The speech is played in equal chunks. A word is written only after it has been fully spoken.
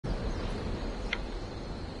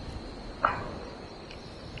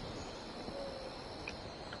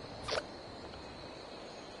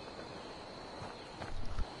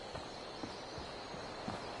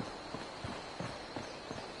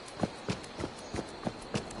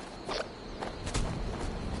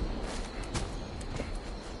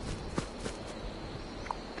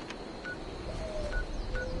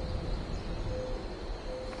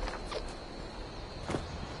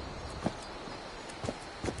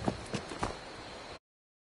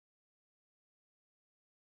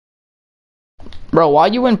Bro, why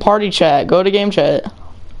you in party chat? Go to game chat.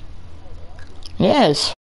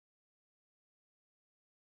 Yes.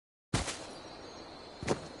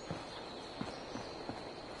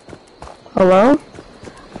 Hello?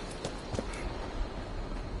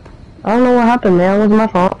 I don't know what happened, man. It wasn't my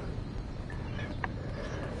fault.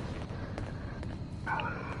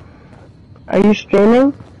 Are you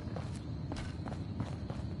streaming?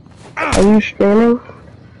 Are you streaming?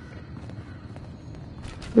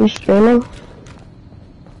 Are you streaming?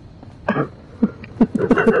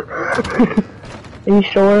 Are you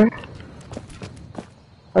sure?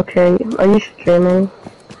 Okay, are you streaming?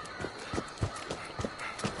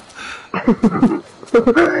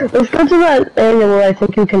 Let's go to that area where I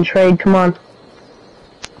think you can trade, come on.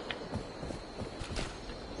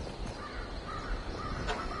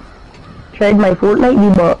 Trade my Fortnite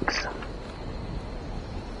V-Bucks.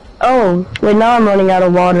 Oh, wait, now I'm running out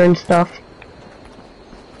of water and stuff.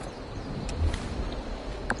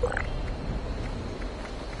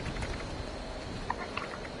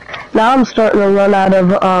 Now I'm starting to run out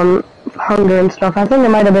of, hunger and stuff. I think it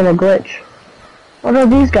might have been a glitch. What are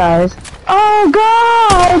these guys? Oh,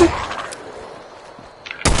 God!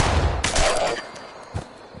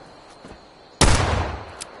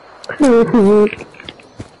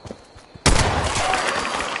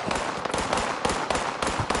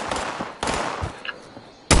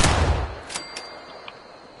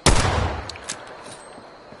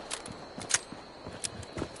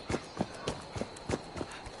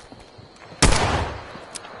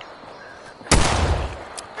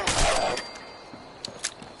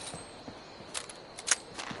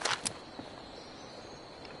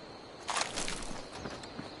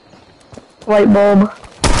 Light bulb.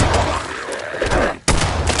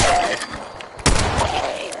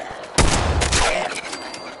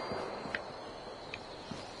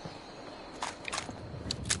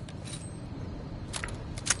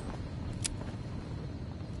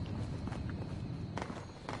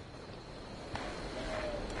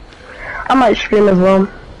 I might stream as well.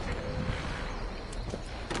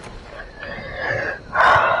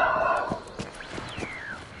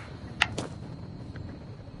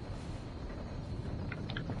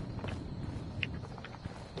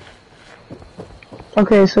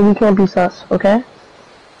 Okay, so we can't be sus, okay?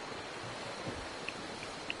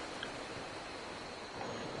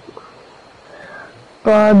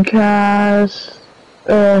 Broadcast,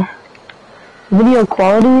 video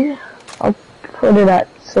quality, I'll put it at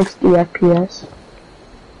 60 FPS.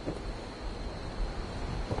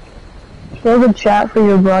 Show the chat for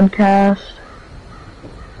your broadcast.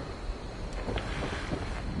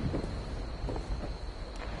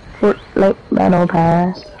 Fortnite Battle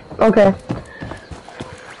Pass. Okay.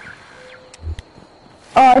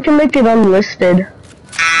 Oh, I can make it unlisted.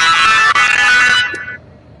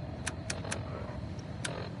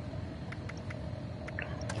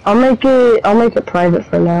 I'll make it private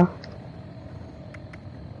for now.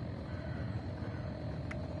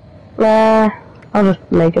 Nah, I'll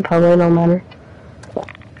just make it public, no matter.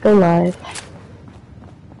 Go live.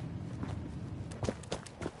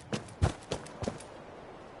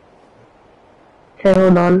 Okay,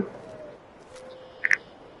 hold on.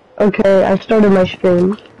 Okay, I started my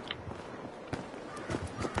stream.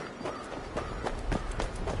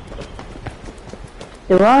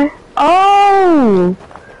 Do I? Oh!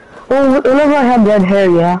 Well, whenever I had red hair,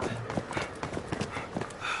 yeah.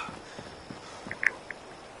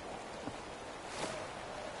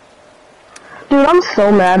 Dude, I'm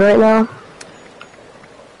so mad right now.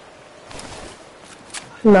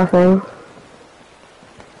 Nothing.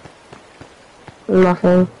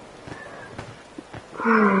 Nothing.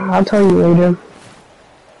 I'll tell you later.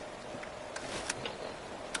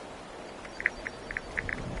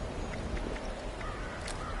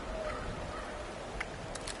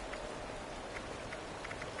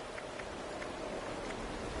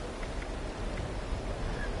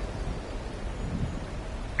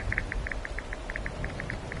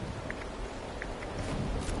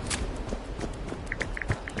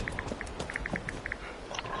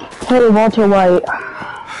 Hey, Walter White.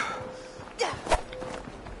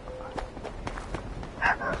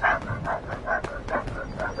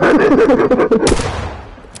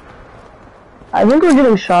 I think we're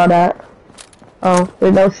getting shot at. Oh,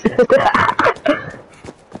 wait, no.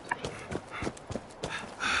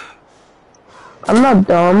 I'm not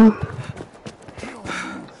dumb.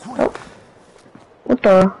 Oh. What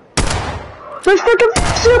the? There's fucking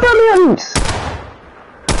super mutants!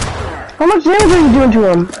 How much damage are you doing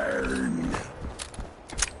to him?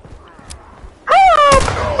 Help!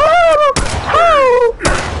 Help! Help!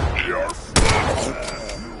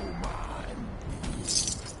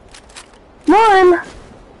 Run!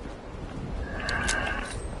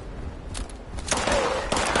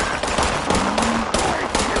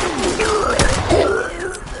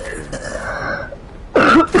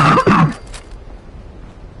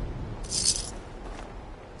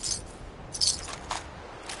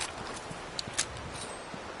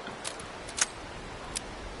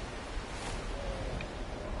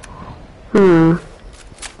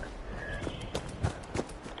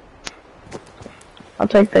 I'll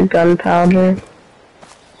take the gunpowder.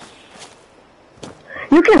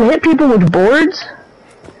 You can hit people with boards?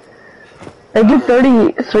 They do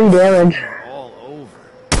 33 damage. All over.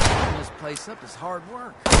 Putting this place up is hard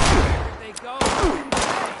work. Here they go.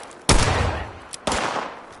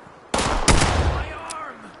 My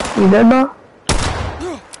arm. You good, bro?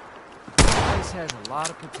 This has a lot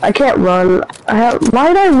of potential. I can't run. Why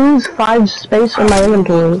did I lose 5 space in my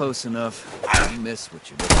inventory? Close enough. You miss what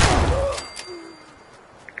you're doing.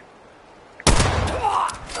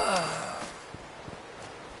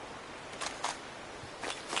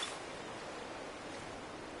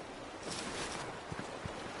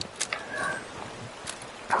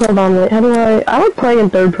 Hold on, wait, how do I would play in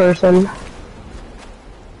third person.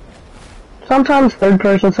 Sometimes third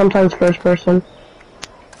person, sometimes first person.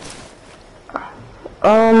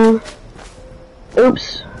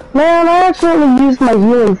 Oops. Man, I accidentally used my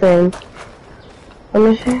healing thing. Let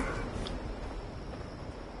me see.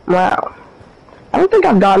 Wow. I don't think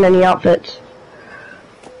I've gotten any outfits.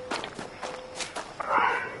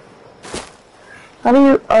 How do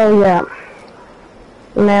you, oh yeah.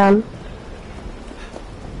 Man.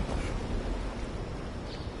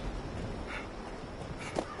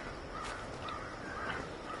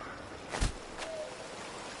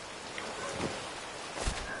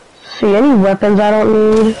 See any weapons I don't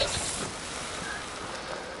need?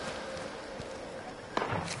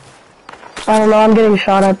 I don't know, I'm getting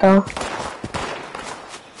shot at though.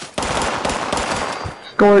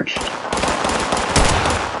 Scorched.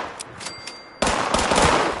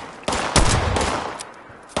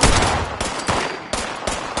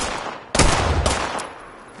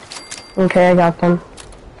 Okay, I got them.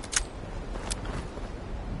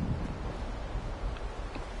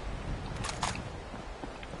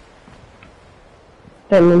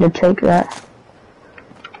 Didn't mean to take that.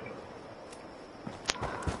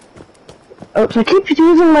 Oops, I keep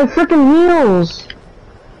using my frickin' wheels!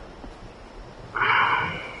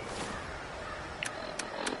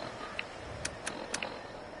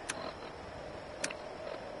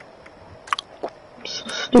 So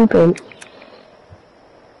stupid.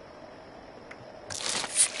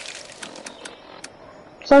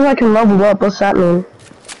 Says I can level up, what's that mean?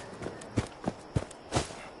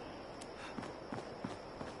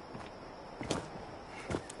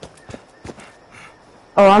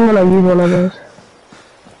 Oh, I'm gonna use one of those.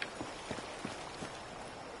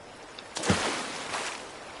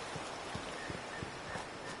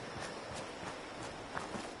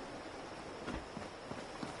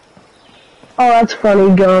 Oh, that's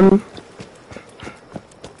funny, gum.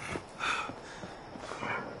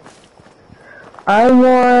 I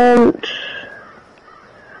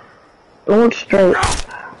want straight.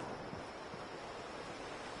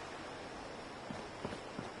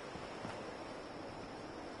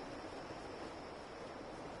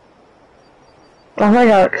 I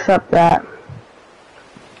think I'll accept that.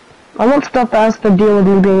 I want stuff that has to deal with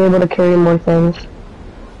me being able to carry more things.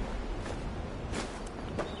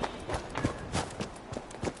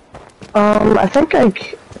 I think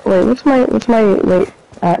wait, what's my weight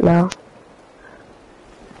at now?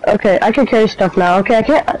 Okay, I can carry stuff now. Okay, I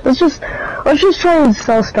can't, let's just try and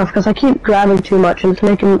sell stuff, because I keep grabbing too much, and it's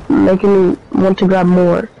making me want to grab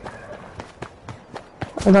more.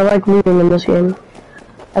 And I like looting in this game.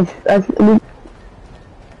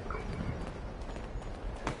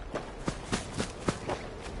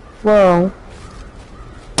 Whoa.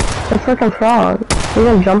 A freaking frog. You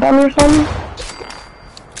gonna jump at me or something?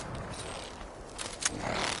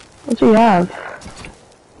 What do you have?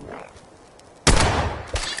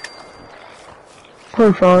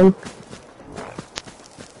 Poor frog.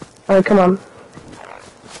 Alright, come on.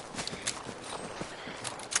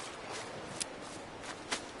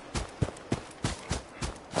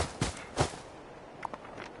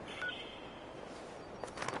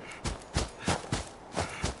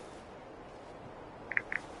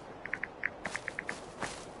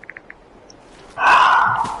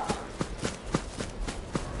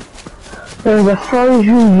 There's a furry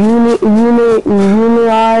who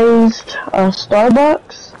unionized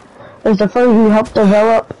Starbucks. There's a furry who helped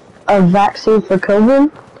develop a vaccine for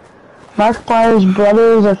COVID. Markiplier's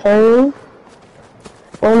brother is a furry.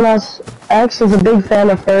 Unless X is a big fan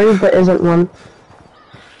of furries but isn't one.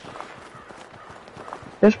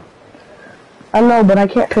 I know, but I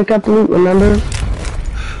can't pick up loot, remember?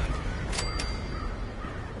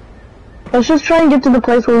 Let's just try and get to the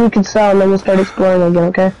place where we can sell and then we'll start exploring again,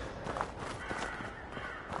 okay?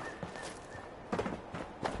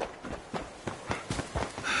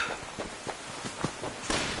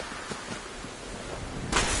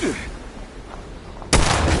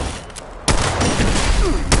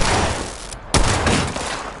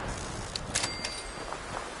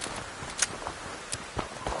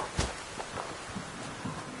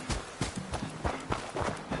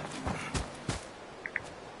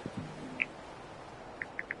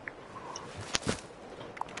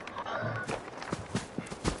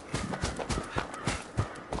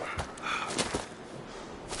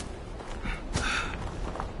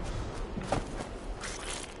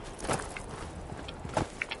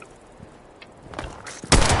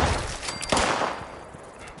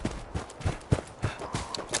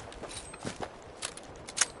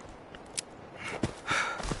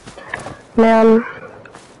 Man.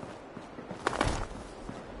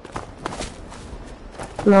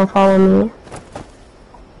 No, follow me.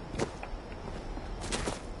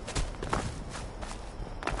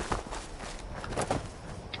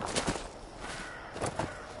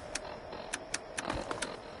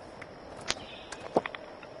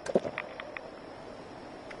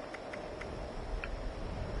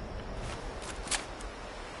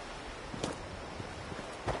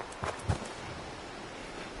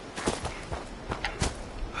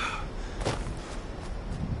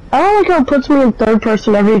 I don't like how it puts me in third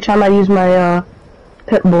person every time I use my,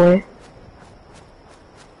 Pip-Boy.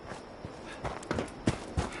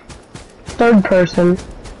 Third person.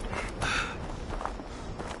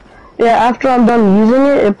 Yeah, after I'm done using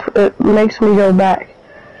it, it makes me go back.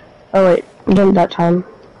 Oh wait, I didn't that time.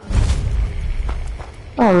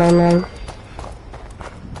 Oh no, man.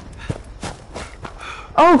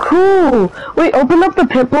 Oh cool! Wait, open up the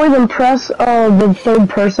Pip-Boy, then press, the third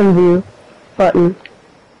person view button.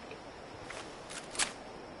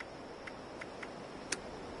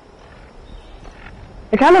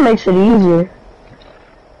 It kind of makes it easier.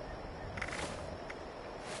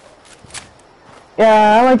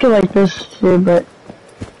 Yeah, I like it like this too, but...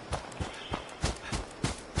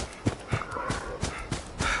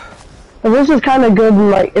 But this is kind of good,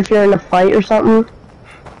 like, if you're in a fight or something.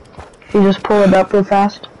 You just pull it up real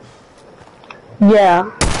fast.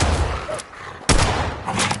 Yeah.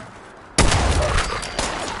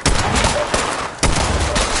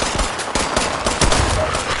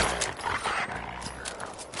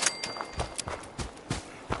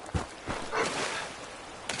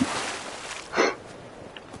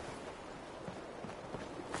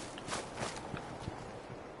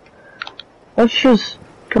 Let's just,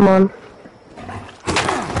 come on.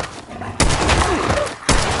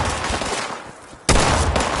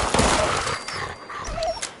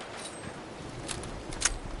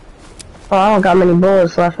 Oh, I don't got many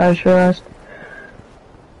bullets left, I just realized.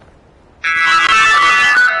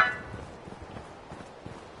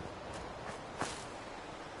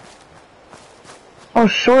 Oh,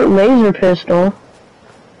 short laser pistol.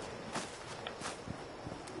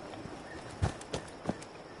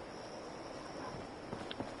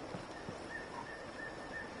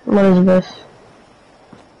 What is this?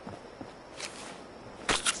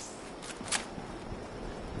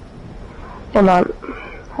 Hold on.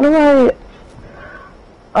 How do I...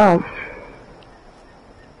 Oh.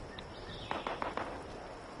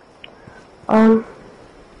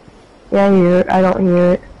 Yeah, I hear it. I don't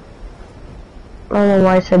hear it. I don't know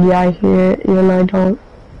why I said yeah, I hear it, even though I don't.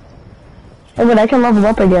 Oh, but I can level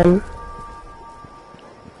up again.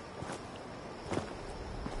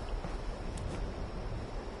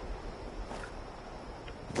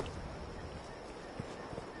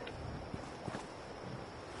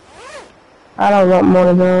 I don't want more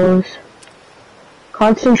of those.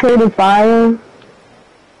 Concentrated fire.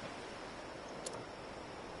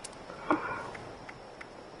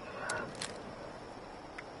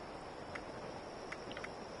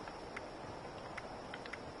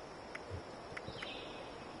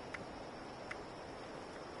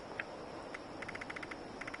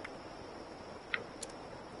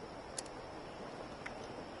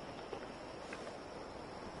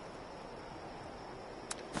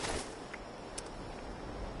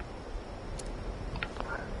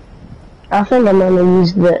 I think I'm gonna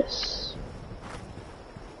use this.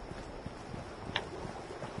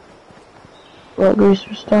 What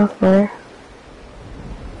greaser stuff there?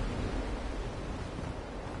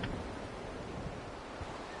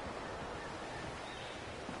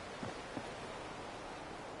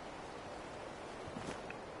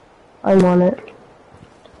 I want it.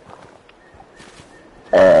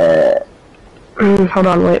 Hold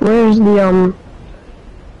on, wait, where's the,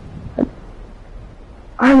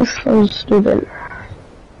 I'm so stupid.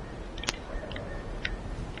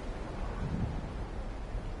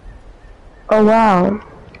 Oh wow.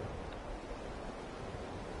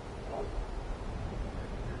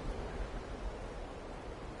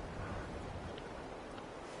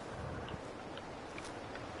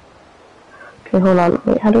 Okay, hold on,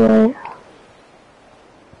 wait, how do I...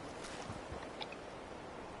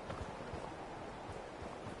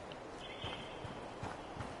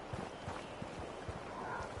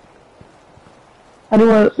 How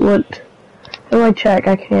do I check?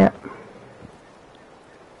 I can't.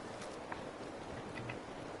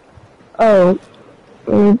 Oh,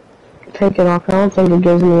 let me take it off. I don't think it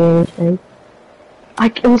gives me anything.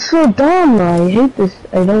 I'm so dumb. I hate this.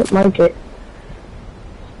 I don't like it.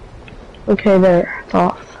 Okay, there. It's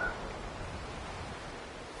off.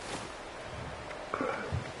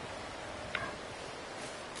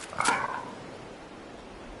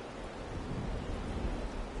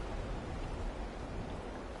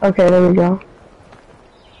 Okay, there we go.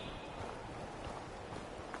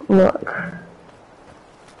 Look.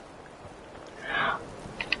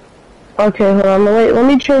 Okay, hold on. Wait, let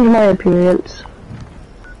me change my appearance.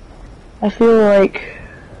 I feel like,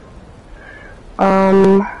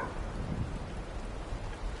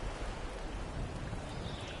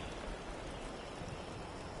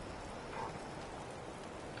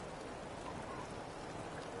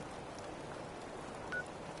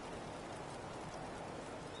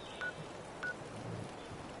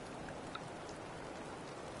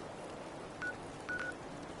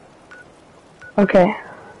 okay.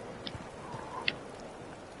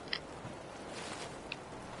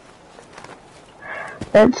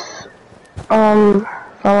 Let's,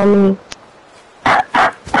 follow me.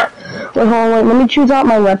 Wait, hold on, wait, let me choose out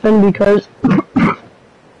my weapon because,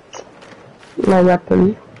 my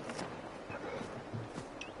weapon.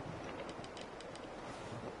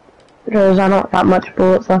 Because I don't got much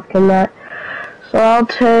bullets left in that. So I'll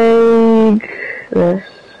take this.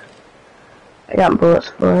 I got bullets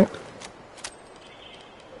for it.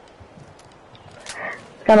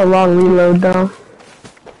 It's got a long reload though.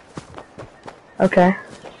 Okay.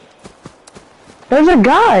 There's a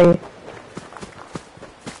guy!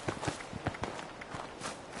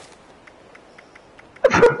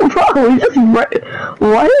 Bro, he just what?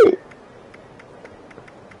 Bro, he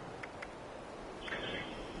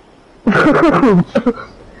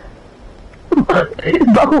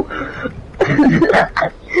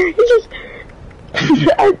just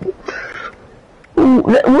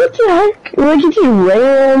what the heck? Like he just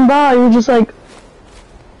ran by, he just like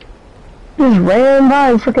ran by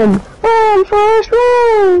and freaking run, Forrest,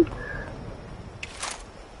 run!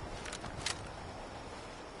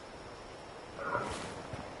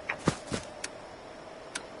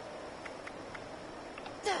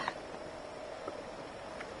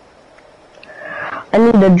 I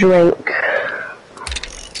need a drink.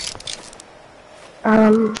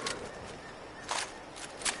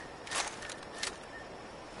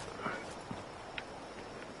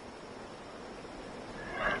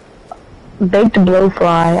 Baked blowfly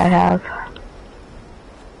I have.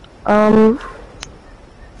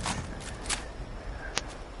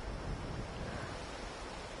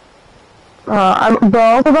 Bro,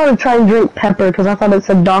 I was about to try and drink pepper because I thought it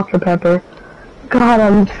said Dr. Pepper. God,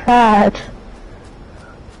 I'm fat.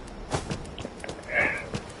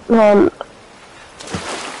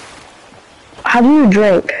 How do you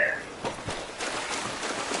drink?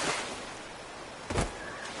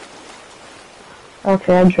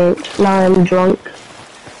 Okay, I drank. Now I'm drunk.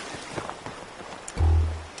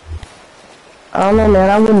 I don't know, man.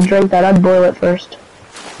 I wouldn't drink that. I'd boil it first.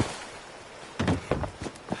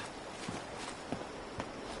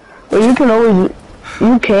 Well, you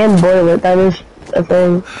can boil it. That is a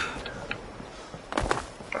thing.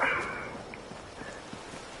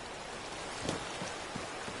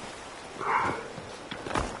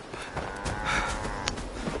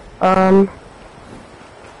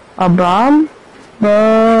 A bomb?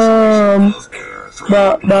 Bomb.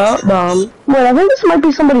 Bomb. Wait, I think this might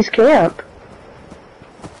be somebody's camp.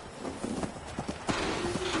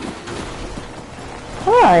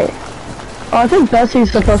 Hi. Oh, I think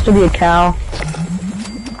Bessie's supposed to be a cow.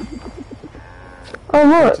 Oh,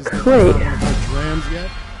 look. Wait.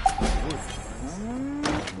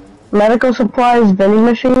 Medical supplies vending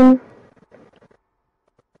machine?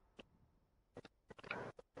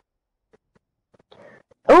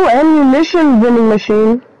 Oh, ammunition vending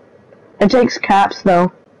machine. It takes caps,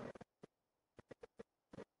 though.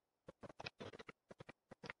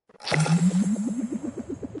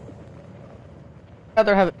 I'd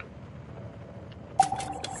rather have it.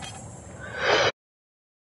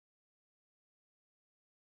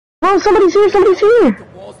 Oh, somebody's here, somebody's here! The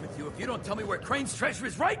walls with you if you don't tell me where Crane's treasure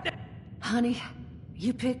is right now. Honey,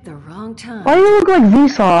 you picked the wrong time. Why do you look like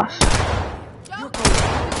Vsauce?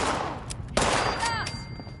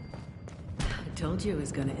 I told you it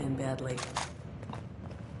was gonna end badly.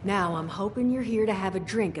 Now I'm hoping you're here to have a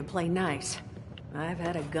drink and play nice. I've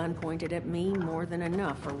had a gun pointed at me more than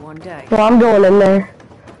enough for one day. Well, I'm going in there.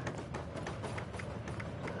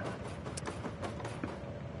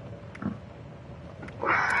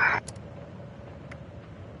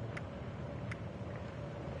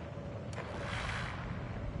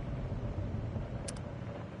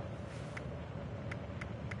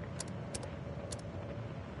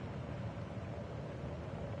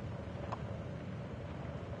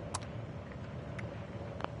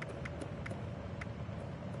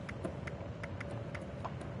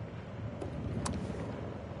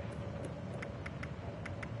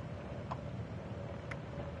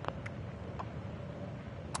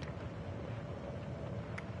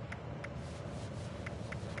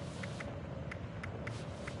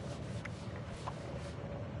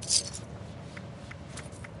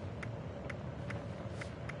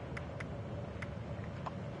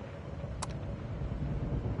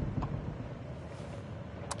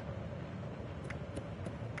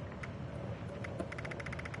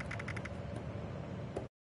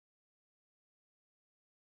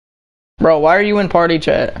 Bro, why are you in party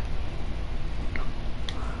chat?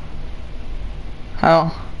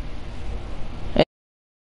 How?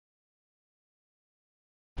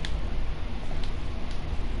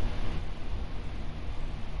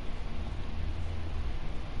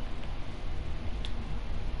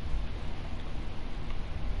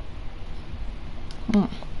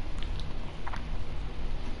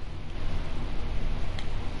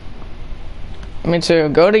 Me too.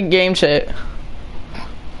 Go to game chat.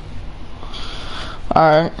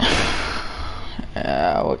 Alright.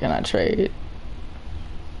 Yeah, what can I trade?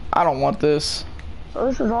 I don't want this. So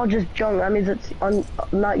this is all just junk. That means it's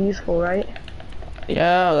not useful, right?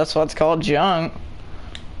 Yeah, that's what's called junk.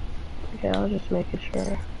 Okay, I'll just make it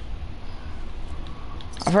sure.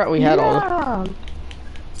 I forgot we had all.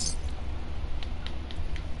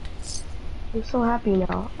 I'm so happy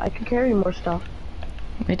now. I can carry more stuff.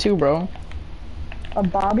 Me too, bro. A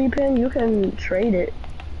bobby pin? You can trade it.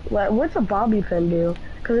 What's a bobby pin do?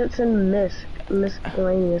 Because it's in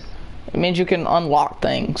miscellaneous. It means you can unlock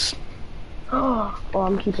things. Oh, well,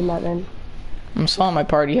 I'm keeping that then. I'm selling my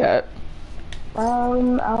party hat.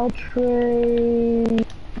 I'll trade...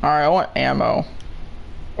 Alright, I want ammo.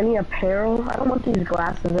 Any apparel? I don't want these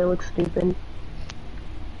glasses, they look stupid.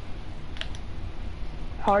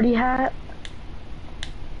 Party hat?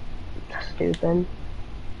 Stupid.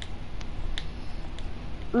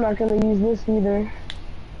 I'm not gonna use this either.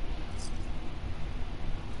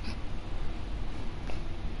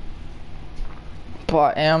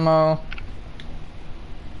 Bought ammo.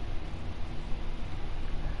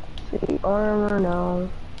 See, armor, no.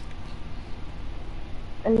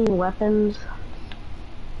 Any weapons?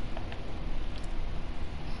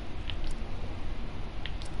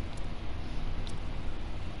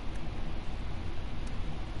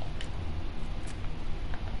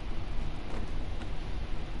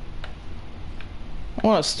 I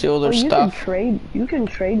want to steal their you stuff. You can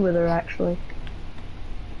trade with her, actually.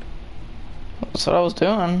 That's what I was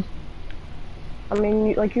doing. I mean,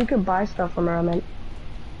 you could buy stuff from her, I meant.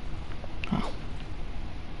 Oh.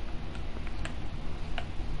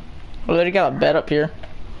 We already got a bed up here.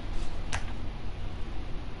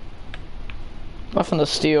 Nothing to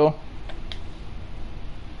steal.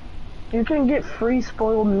 You can get free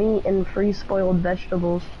spoiled meat and free spoiled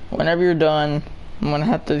vegetables. Whenever you're done, I'm gonna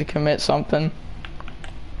have to commit something.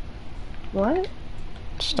 What?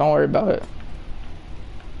 Just don't worry about it.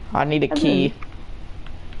 I need a key.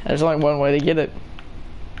 There's only one way to get it.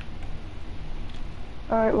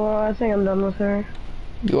 Alright, well, I think I'm done with her.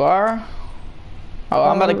 You are? Oh,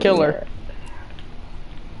 I'm about to kill her.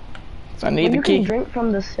 So I need the key. You can drink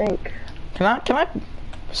from the sink. Can I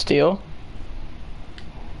steal?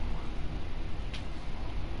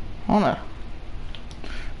 I wanna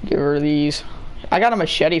give her these. I got a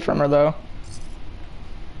machete from her though.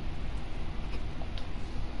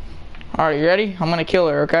 Alright, you ready? I'm gonna kill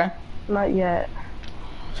her, okay? Not yet.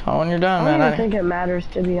 So when you're done, I don't man. even think it matters,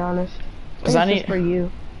 to be honest. Cause I need just for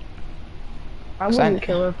you. I wouldn't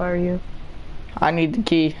kill her if I were you. I need the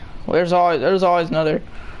key. Well, there's always another.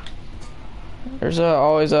 There's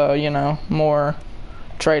always you know, more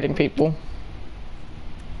trading people.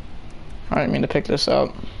 I didn't mean to pick this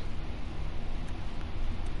up.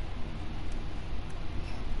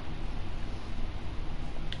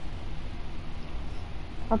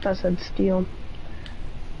 I thought that said steal.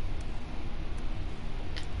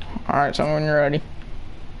 Alright, tell me when you're ready.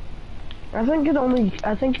 I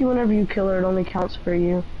think whenever you kill her, it only counts for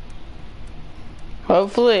you.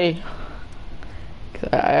 Hopefully.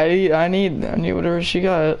 I need whatever she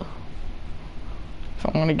got. If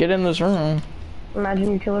I'm gonna get in this room.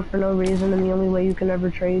 Imagine you kill her for no reason and the only way you can ever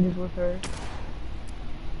trade is with her.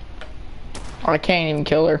 I can't even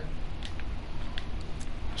kill her.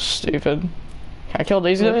 Stupid. Can I kill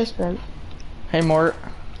these guys? Hey Mort.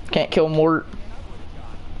 Can't kill Mort.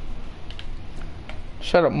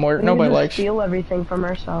 Shut up, Mort. Nobody likes you. Steal everything from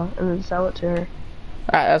her, and then sell it to her.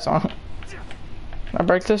 Alright, that's on. Can I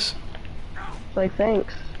break this? It's like,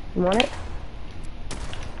 thanks. You want it?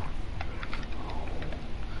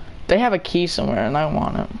 They have a key somewhere and I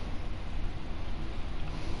want it.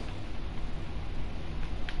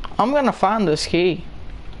 I'm gonna find this key.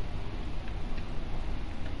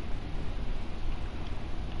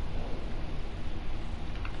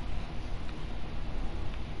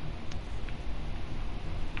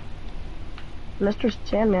 Mr.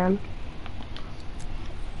 Sandman.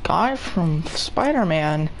 Guy from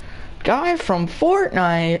Spider-Man. Guy from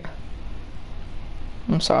Fortnite.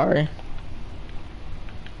 I'm sorry.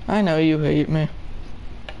 I know you hate me.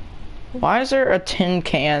 Why is there a tin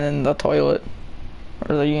can in the toilet?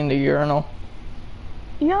 Or in the urinal?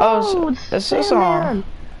 Yo, Oh, it's this on.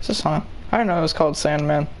 It's a song. I didn't know it was called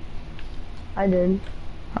Sandman. I did.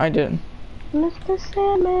 I did. Mr.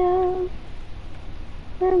 Sandman.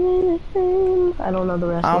 I don't know the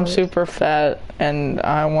rest I'm of it. super fat and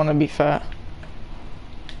I want to be fat.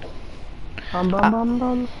 Bum bum bum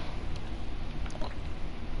bum.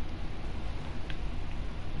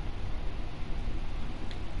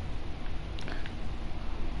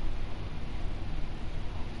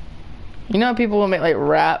 You know how people will make like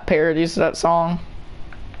rap parodies of that song?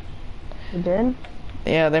 You did?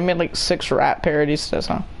 Yeah, they made like 6 rap parodies to that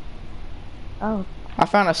song. Oh. I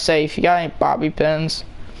found a safe. You got any bobby pins?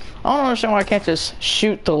 I don't understand why I can't just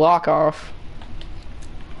shoot the lock off.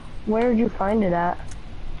 Where did you find it at?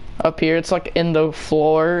 Up here, it's like in the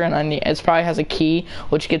floor, and it probably has a key,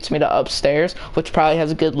 which gets me to upstairs, which probably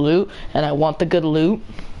has good loot, and I want the good loot.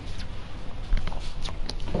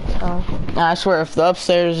 Oh. I swear, if the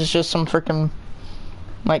upstairs is just some freaking,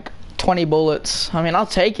 like, 20 bullets, I mean, I'll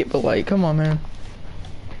take it, but like, come on, man.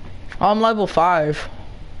 I'm level 5.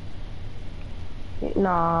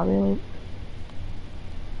 Nah, really.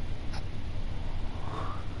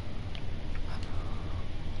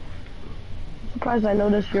 Surprised I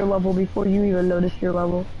noticed your level before you even noticed your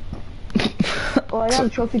level. Well, I got a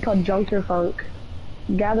trophy called Junker Funk.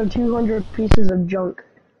 Gather 200 pieces of junk.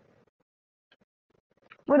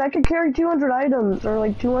 Wait, I could carry 200 items, or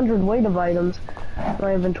like 200 weight of items in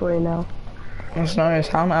my inventory now. That's nice.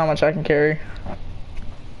 How much I can carry?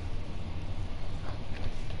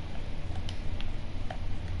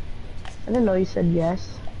 I didn't know you said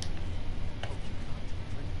yes.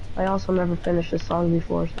 I also never finished this song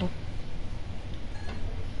before, so.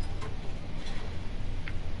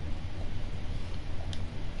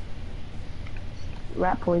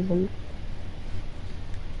 Rat poison.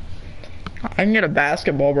 I can get a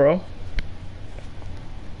basketball, bro.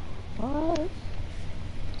 What?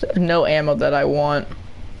 There's no ammo that I want.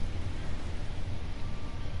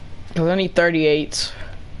 Cause I need 38s.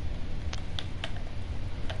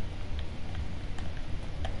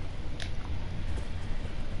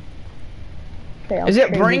 Okay, Is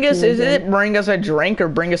it bring us a drink or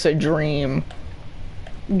bring us a dream?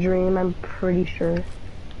 Dream, I'm pretty sure.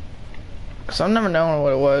 Cause I've never known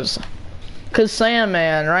what it was. Cause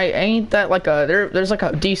Sandman, right? Ain't that like a there's like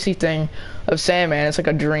a DC thing of Sandman? It's like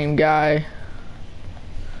a dream guy.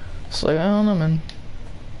 It's like I don't know, man.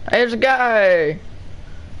 Hey, there's a guy.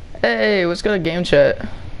 Hey, let's go to game chat.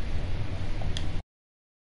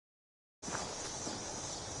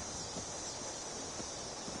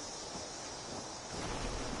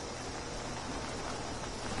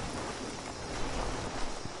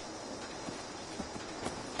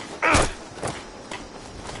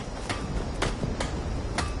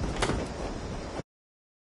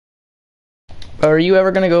 Are you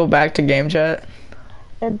ever gonna go back to game chat?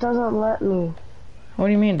 It doesn't let me. What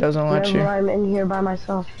do you mean it doesn't let you? Whenever I'm in here by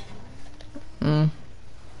myself. Well,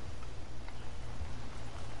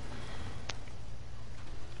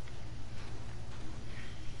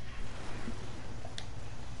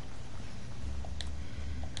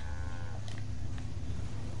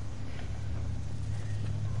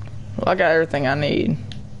 I got everything I need.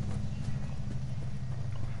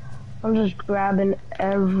 I'm just grabbing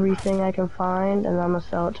everything I can find and I'm gonna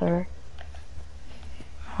sell it to her.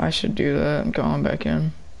 I should do that and go on back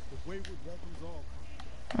in.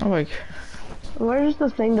 Oh, like. Where's the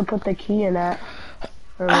thing to put the key in at?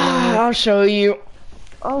 I'll show you.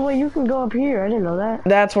 Oh wait, you can go up here. I didn't know that.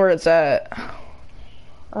 That's where it's at.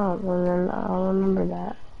 Oh, well then I'll remember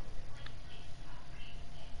that.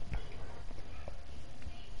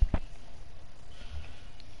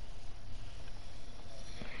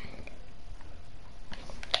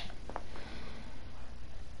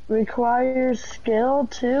 Requires skill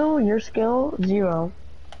 2, your skill 0.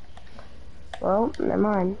 Well, never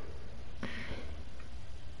mind.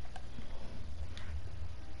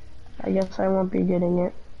 I guess I won't be getting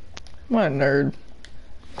it. What a nerd.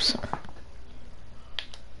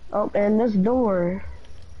 Oh, and this door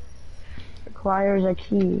requires a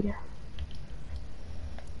key.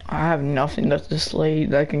 I have nothing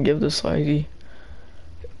that I can give this lady.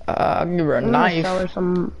 I'll give her a knife. Sell her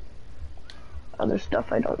some other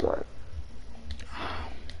stuff I don't want.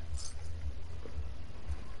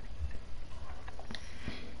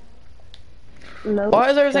 Nope, Why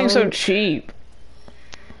is everything so cheap?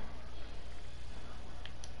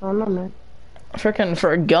 I don't know, man. Frickin'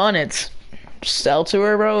 for a gun, it's sell to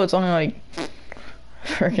her, bro. It's only like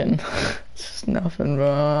frickin' it's just nothing,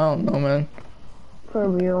 bro. I don't know, man. For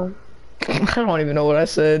real. I don't even know what I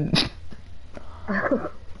said.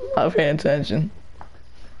 Not paying attention.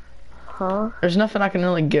 Huh? There's nothing I can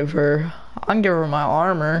really give her. I can give her my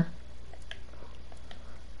armor.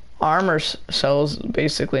 Armor sells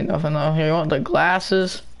basically nothing though. Here, you want the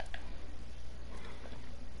glasses?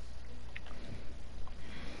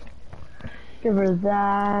 Give her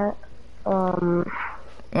that. You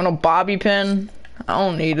want a bobby pin? I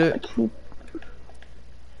don't need it.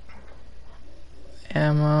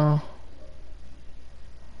 Ammo.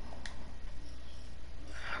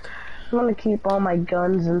 I'm gonna keep all my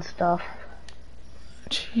guns and stuff.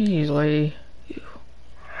 Jeez, lady.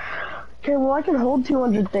 Okay, well I can hold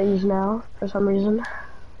 200 things now, for some reason.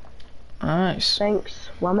 Nice. Thanks,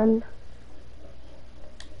 woman.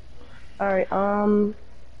 Alright,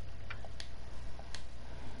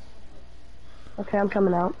 okay, I'm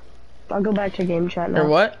coming out. I'll go back to game chat now. Or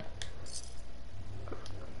what?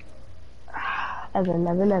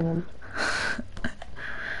 Evan.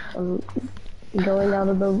 I'm going out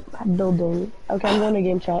of the building. Okay, I'm going to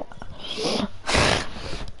game chat.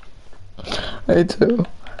 Me too.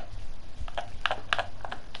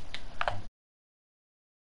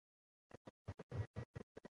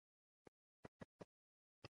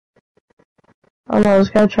 Oh no, this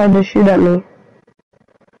guy tried to shoot at me.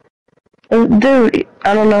 Dude,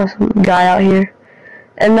 I don't know, some guy out here.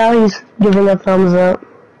 And now he's giving a thumbs up.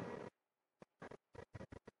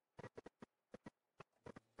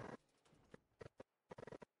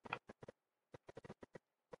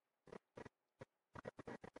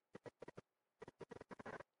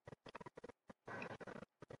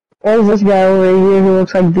 There's this guy over here who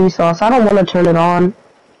looks like Vsauce. I don't want to turn it on.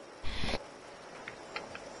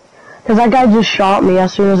 Cause that guy just shot me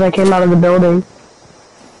as soon as I came out of the building.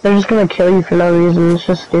 They're just gonna kill you for no reason, it's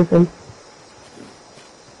just stupid.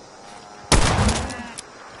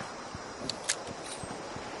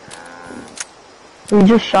 We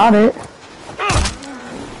just shot it.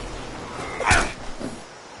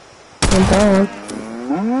 Went down.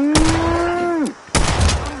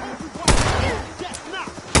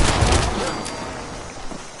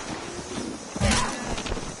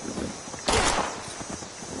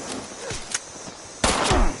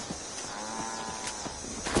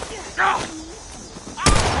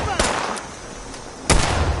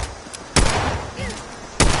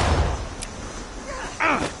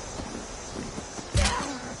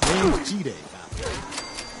 G-Day.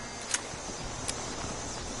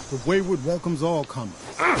 The Wayward welcomes all comers,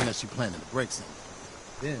 unless you plan to break something.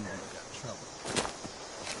 Then you got trouble.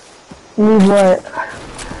 Leave what?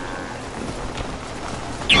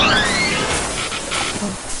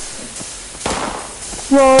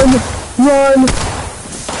 Run!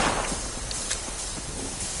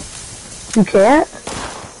 You can't?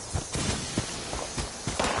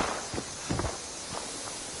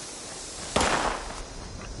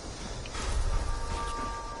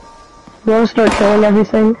 You wanna start killing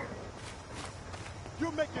everything?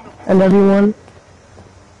 And everyone?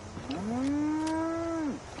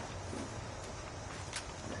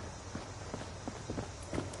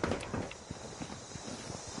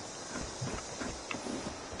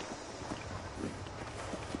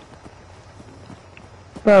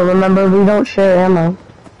 Bro, remember, we don't share ammo.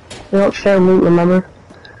 We don't share loot, remember?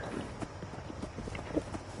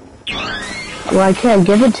 Well, I can't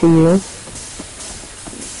give it to you.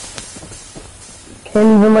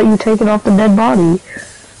 Can't even let you take it off the dead body.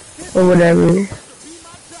 Or whatever.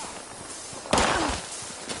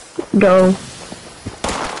 Go.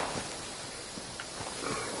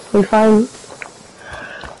 We find...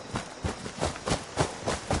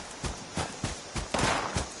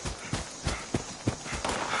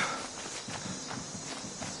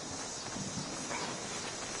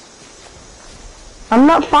 I'm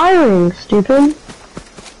not firing, stupid.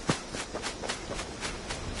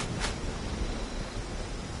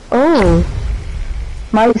 Oh,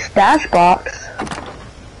 my stash box.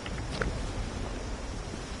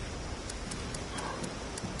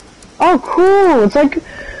 Oh, cool. It's like,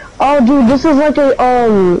 oh, dude, this is like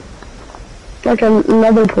a like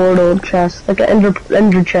another portal chest, like an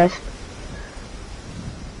ender chest.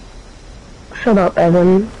 Shut up,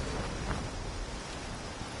 Evan.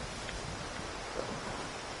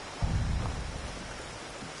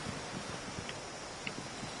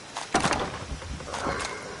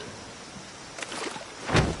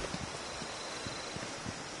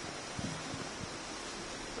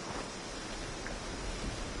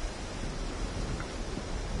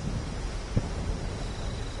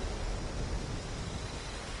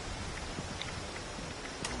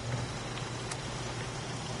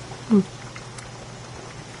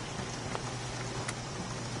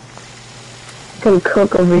 Gonna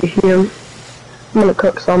cook over here. I'm gonna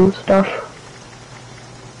cook some stuff.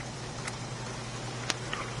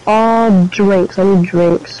 Drinks. I need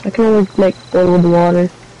drinks. I can only make boiled water.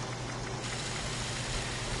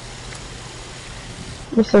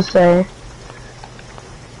 What's this say?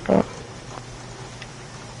 Oh.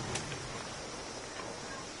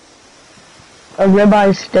 A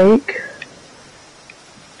ribeye steak.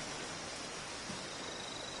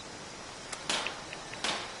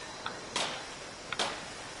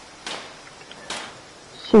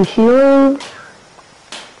 Some healing.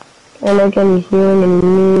 I like any healing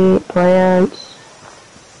in meat, plants.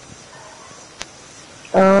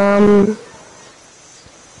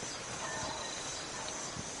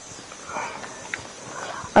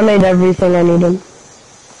 I made everything I needed.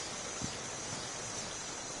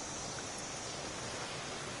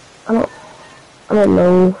 I don't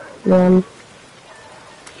know, man.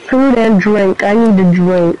 Food and drink. I need to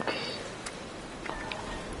drink.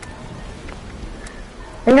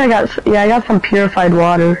 I think I got some purified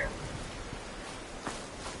water.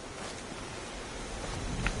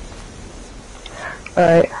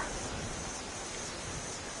 Alright.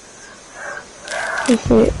 Let's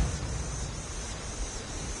see.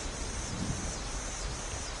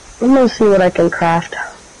 I'm gonna see what I can craft.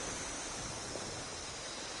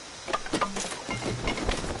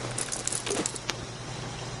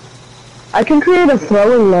 I can create a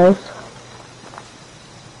throwing knife.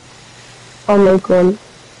 I'll make one.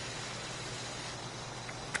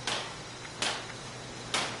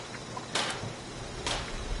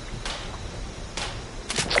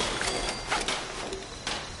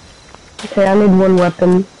 Okay, I need one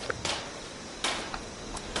weapon.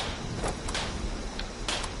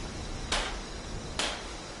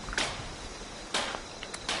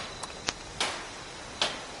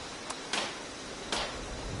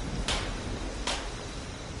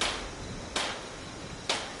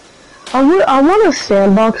 I want a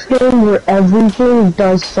sandbox game where everything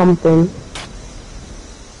does something.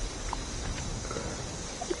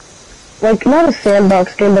 Like, not a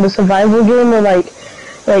sandbox game, but a survival game where, like,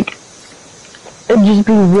 it'd just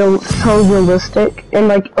be so realistic, and,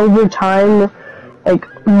 like, over time, like,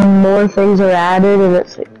 more things are added, and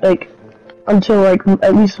it's, like, until, like,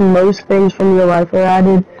 at least most things from your life are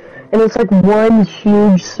added, and it's, like, one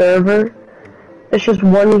huge server. It's just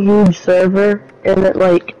one huge server, and it,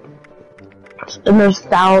 like, and there's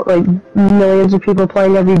like millions of people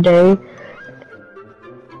playing every day.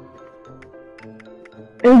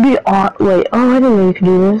 It would be odd. Wait, oh, I didn't know you could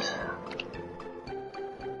do this.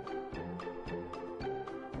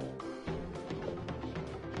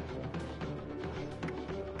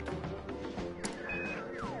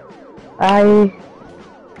 I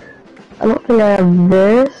don't think I have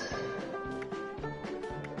this.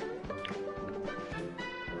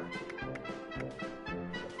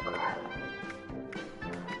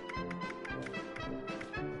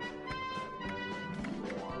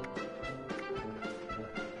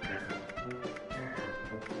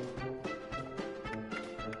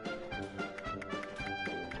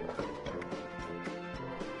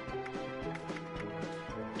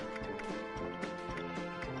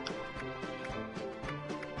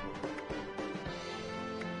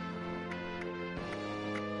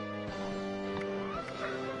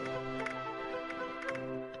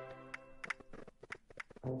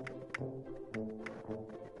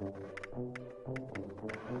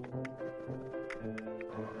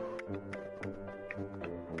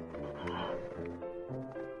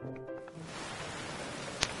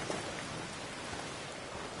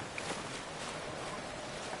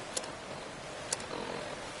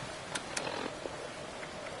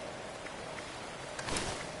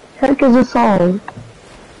 Heck is a song.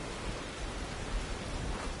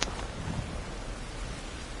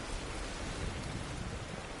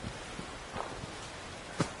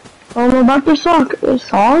 I don't know about the sock.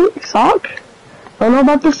 Sock? I don't know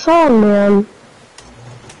about the song, man.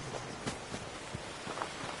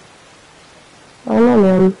 I don't know,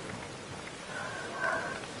 man.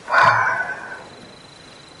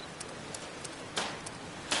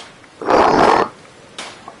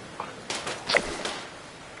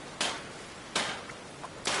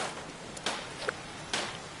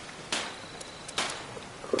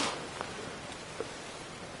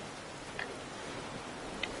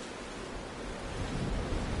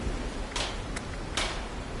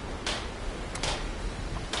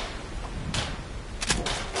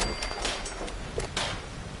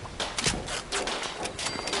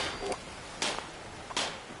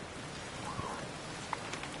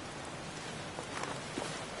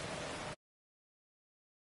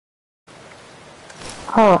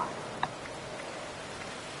 Huh.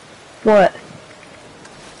 What?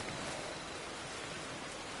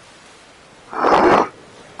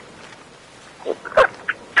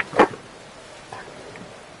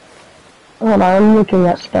 Hold on, I'm looking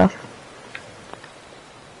at stuff.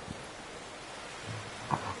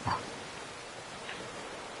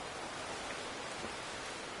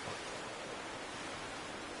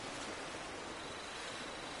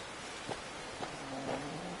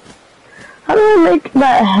 How do I make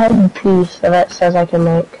that headpiece that says I can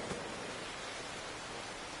make?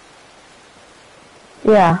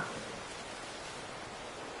 Yeah.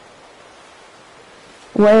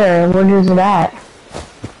 Where? Where is it at?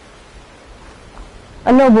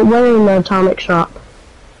 I know, but where in the atomic shop?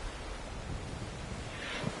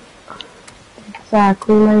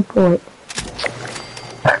 Exactly my point.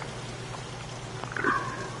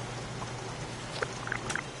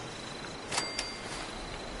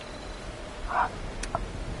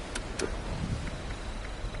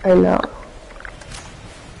 I know.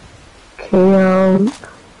 Camp.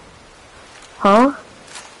 Huh?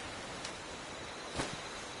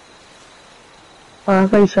 Oh, I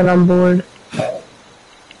thought you said I'm bored.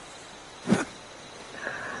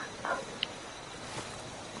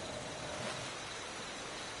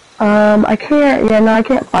 I can't, yeah, no, I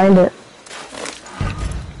can't find it.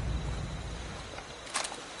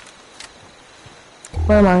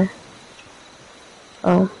 Where am I?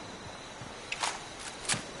 Oh.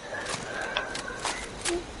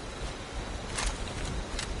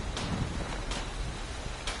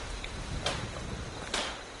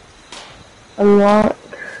 Unlock.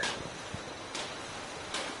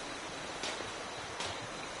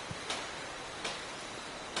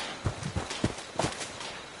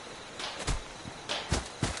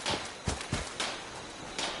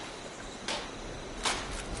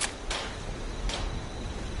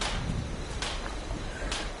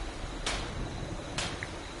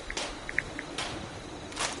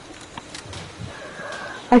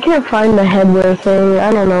 I can't find the headwear thing. I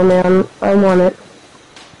don't know, man. I want it.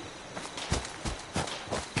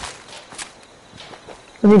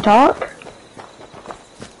 Does he talk?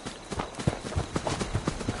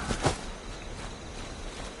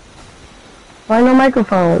 Why no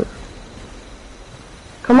microphone?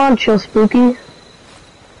 Come on, Chill Spooky.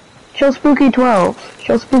 Chill Spooky 12.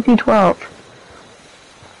 Chill Spooky 12.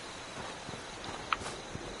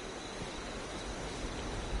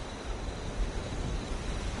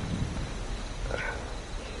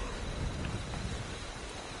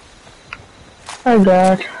 Oh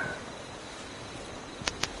god.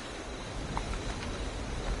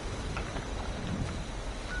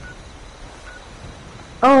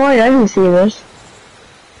 Oh wait, I didn't see this.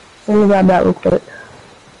 Let me grab that real quick.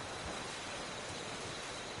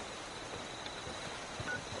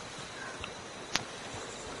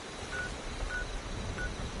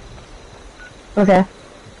 Okay.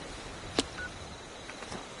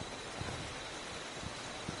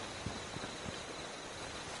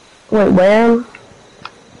 Wait, where?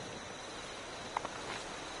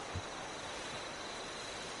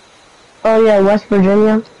 Oh yeah, West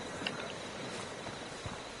Virginia.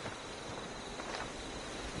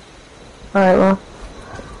 Alright, well.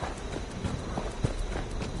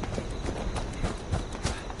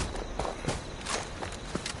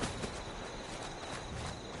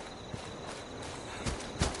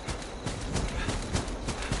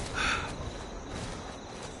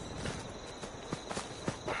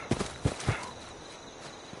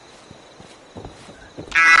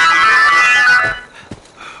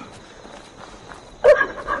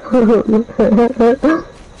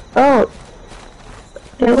 Oh,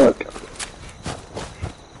 hey look.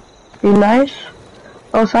 Be nice.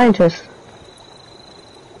 Oh, scientist.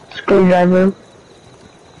 Screwdriver.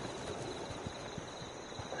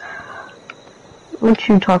 What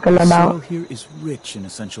you talking The about? soil here is rich in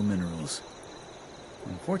essential minerals.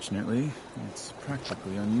 Unfortunately, it's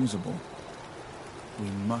practically unusable. We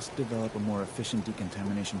must develop a more efficient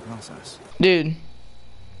decontamination process. Dude.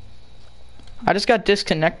 I just got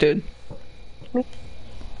disconnected.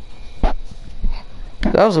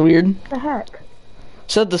 That was weird. What the heck?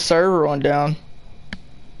 Said the server went down.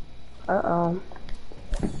 Uh-oh.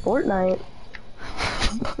 Fortnite.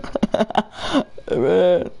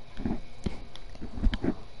 Man.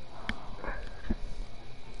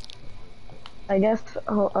 I guess,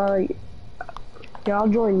 yeah, I'll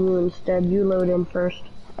join you instead. You load in first.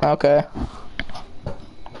 Okay.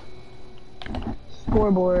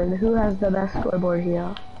 Scoreboard. Who has the best scoreboard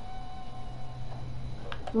here?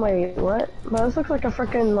 Wait, what? But this looks like a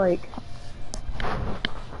frickin' like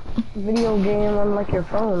video game on like your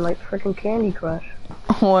phone, like frickin' Candy Crush.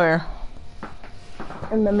 Where?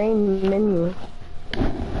 In the main menu.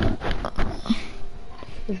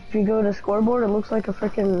 If you go to scoreboard, it looks like a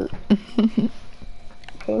frickin'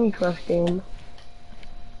 Candy Crush game.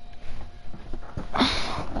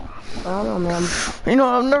 I don't know, man. You know,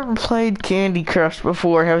 I've never played Candy Crush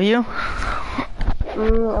before, have you?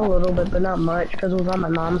 A little bit, but not much, because it was on my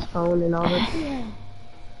mom's phone and all that.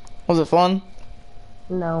 Was it fun?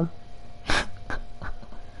 No.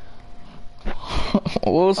 What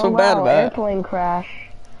was so Oh bad wow, about it? airplane crash.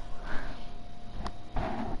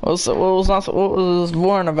 What was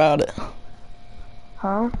boring about it?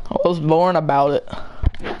 Huh? What was boring about it?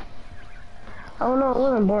 Oh no, it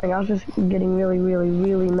wasn't boring. I was just getting really, really,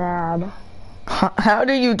 really mad. How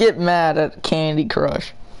do you get mad at Candy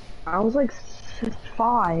Crush? I was like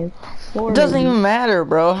 5. It doesn't even matter,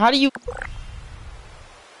 bro. How do you...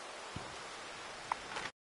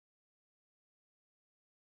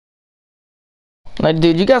 Like,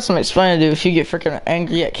 dude, you got some explaining to do if you get freaking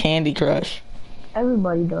angry at Candy Crush.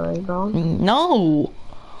 Everybody does, bro. No!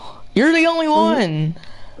 You're the only one!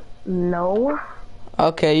 No.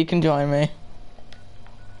 Okay, you can join me.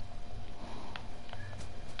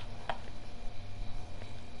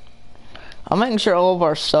 I'm making sure all of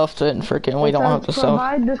our stuff didn't freaking... We don't have to sell.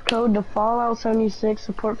 Provide this code to Fallout 76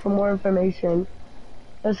 support for more information.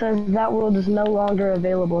 It says that world is no longer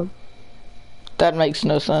available. That makes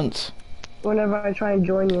no sense. Whenever I try and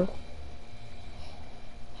join you.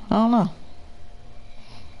 I don't know.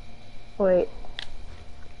 Wait.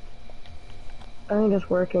 I think it's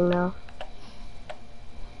working now.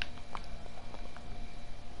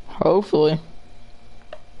 Hopefully.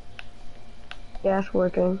 Yeah, it's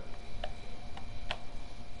working.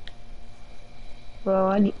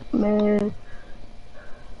 Bro, man.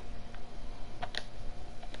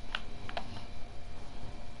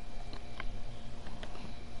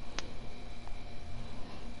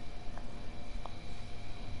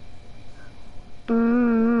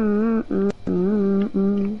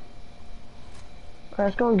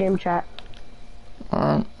 Let's go in game chat.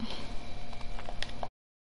 Alright.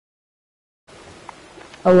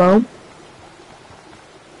 Hello?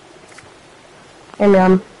 Hey,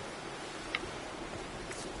 man.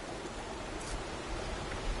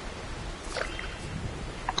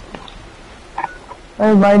 I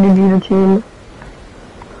invited you to team.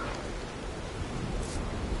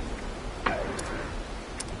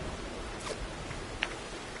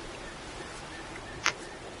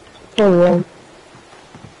 Oh, yeah.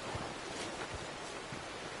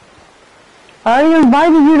 I already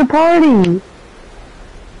invited you to party!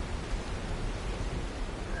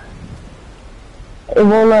 It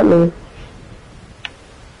won't let me.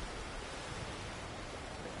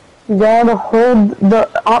 You gotta hold the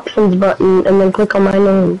options button and then click on my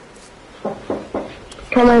name.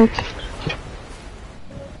 Come in.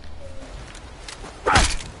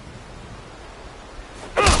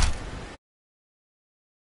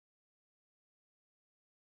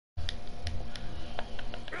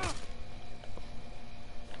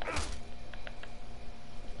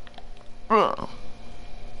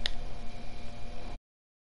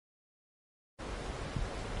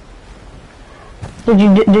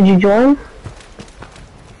 Did you join?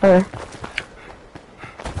 Okay.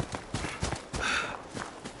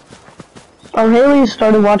 Oh, Haley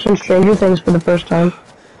started watching Stranger Things for the first time.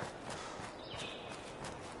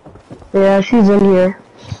 Yeah, she's in here.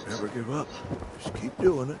 Never give up. Just keep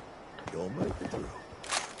doing it. You'll make it through.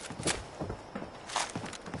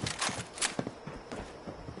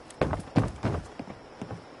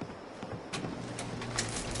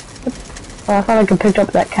 Oh, I thought I could pick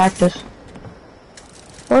up that cactus.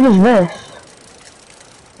 What is this?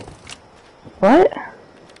 What?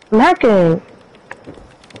 I'm hacking.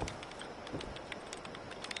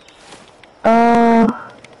 I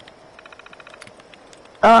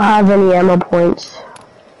don't have any ammo points.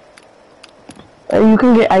 You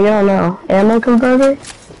can get, I don't know, ammo converter?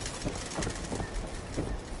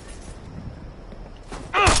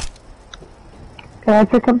 Can I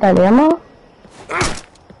pick up that ammo?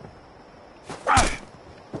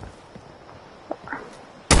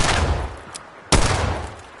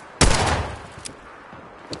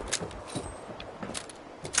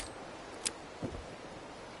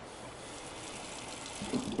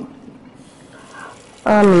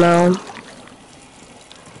 I don't know.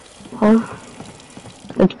 Huh?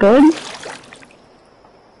 It's good?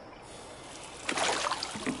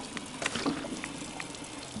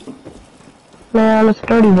 Man, it's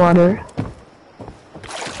dirty water.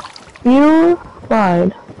 You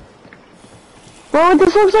lied. Bro,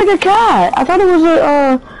 this looks like a cat. I thought it was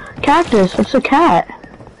a cactus. It's a cat.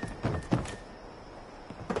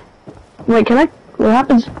 Wait, can I? What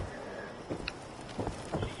happens?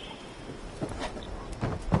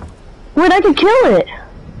 Wait, I can kill it!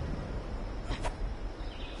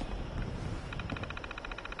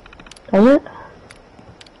 Does it?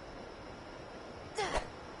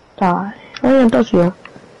 Die. Oh yeah, it does you.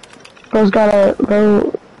 Bro's gotta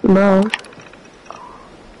go, bro.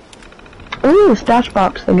 Ooh, stash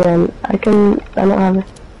box again. I don't have it.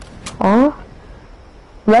 Oh?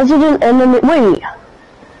 Resident enemy, wait!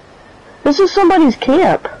 This is somebody's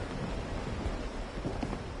camp.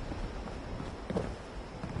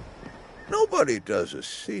 Nobody does a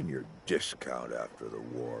senior discount after the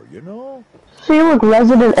war, you know? See, look,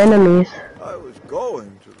 resident enemies. I was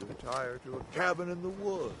going to retire to a cabin in the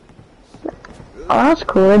woods. Oh, that's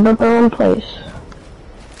cool. They built their own place.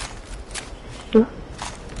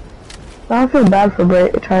 I feel bad for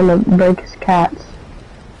trying to break his cats.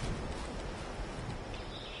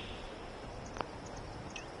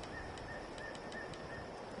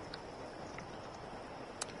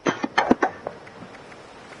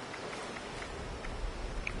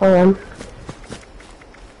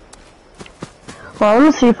 Well, let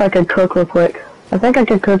me see if I could cook real quick. I think I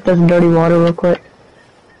could cook this dirty water real quick.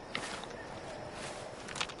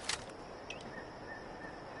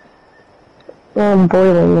 I'm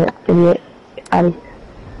boiling it, idiot.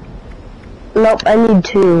 Nope, I need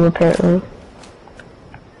 2, apparently.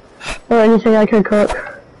 Or anything I could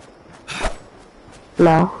cook?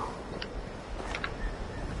 No.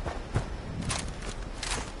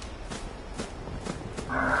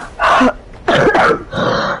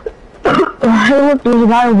 Hey, look, there's a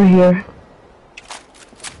guy over here.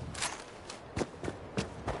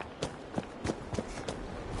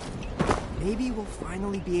 Maybe we'll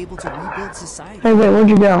finally be able to rebuild society. Hey, wait, where'd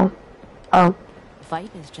you go? Oh. The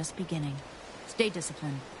fight is just beginning. Stay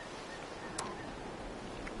disciplined.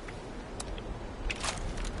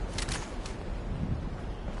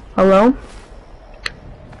 Hello?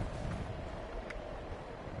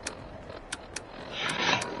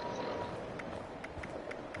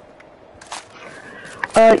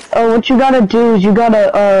 What you gotta do is you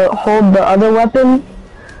gotta, hold the other weapon.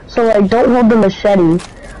 So, like, don't hold the machete.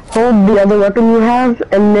 Hold the other weapon you have,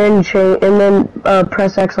 and then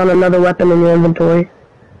press X on another weapon in your inventory.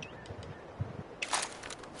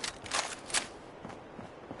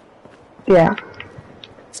 Yeah.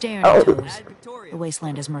 Stay on your toes. The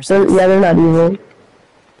wasteland is merciless. Yeah, they're not evil.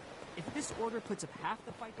 If this order puts up half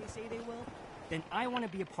the fight they say they will, then I want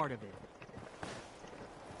to be a part of it.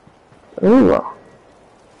 Ooh.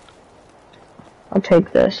 I'll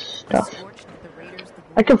take this stuff.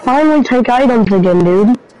 I can finally take items again,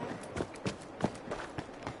 dude.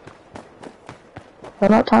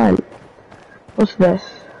 About time. What's this?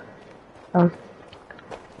 Oh.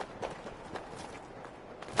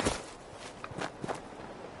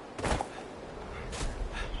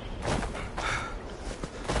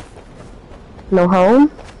 No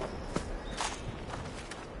home?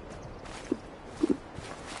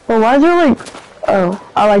 Well, why is there like...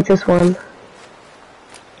 Oh, I like this one.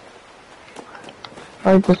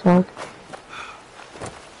 I like this one.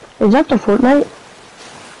 Is that the Fortnite?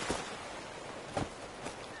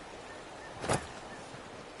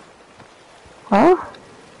 Huh?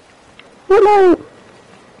 Fortnite!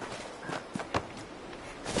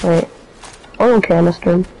 Wait. Oil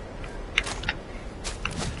canister.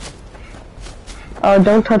 Oh,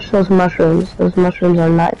 don't touch those mushrooms. Those mushrooms are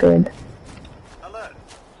not good. Alert.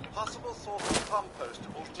 Possible source of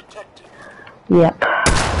compostables detected. Yep.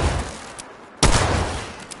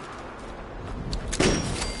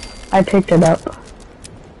 I picked it up.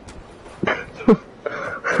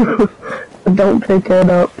 Don't pick it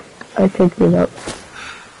up. I picked it up.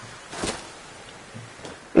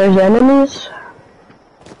 There's enemies?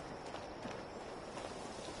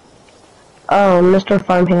 Oh, Mr.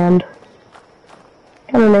 Farmhand.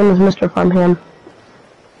 What kind of name is Mr. Farmhand?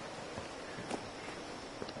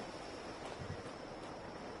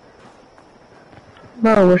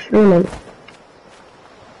 No, we're streaming.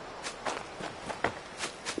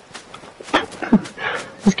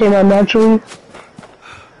 This came out naturally.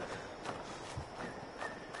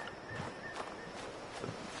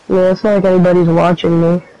 Yeah, it's not like anybody's watching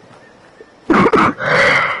me.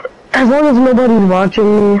 As long as nobody's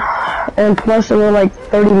watching me, and plus we're like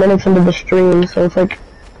 30 minutes into the stream, so it's like,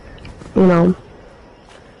 you know.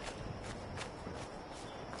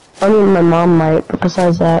 I mean, my mom might, but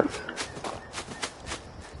besides that.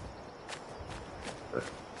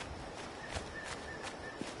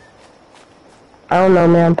 I don't know,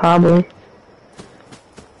 man, probably.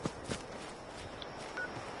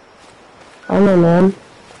 I don't know, man.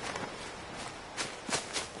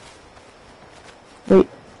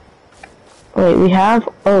 Wait, we have?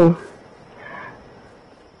 Oh.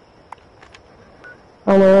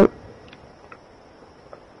 Oh, man.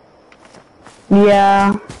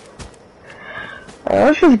 Yeah.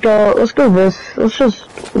 Let's just go, let's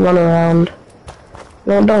just run around.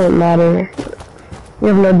 No, it doesn't matter. We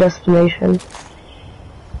have no destination.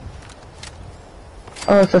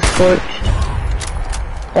 Oh, it's a scorched.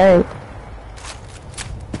 Dang.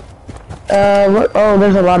 What? Oh,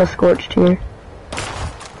 there's a lot of scorched here.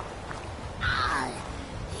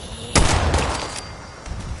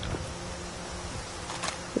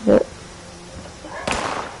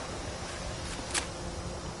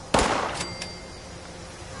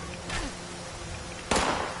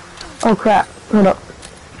 Oh crap, hold up.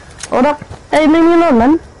 Hold up. Hey, leave me alone,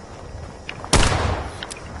 man.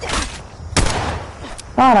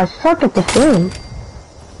 God, I suck at this game.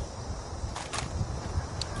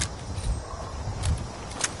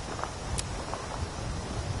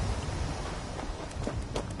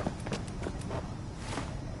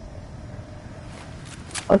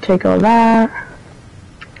 I'll take all that.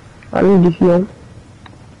 I need to heal.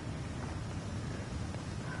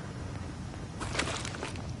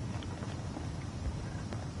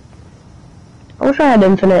 I wish I had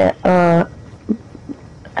infinite,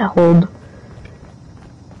 hold.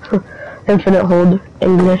 Infinite hold,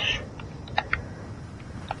 English.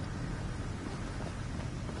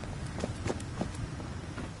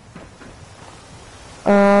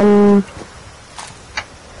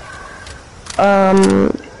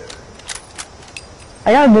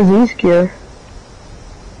 I got a disease cure.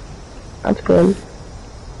 That's good.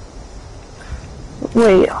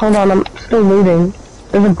 Wait, hold on, I'm still looting.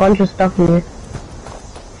 There's a bunch of stuff in here.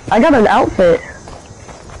 I got an outfit.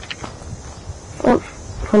 Oh,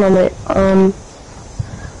 hold on, wait.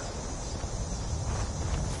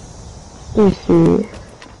 Let me see.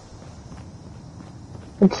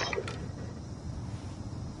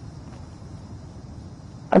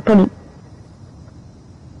 I put it.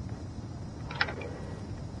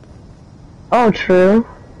 Oh, true.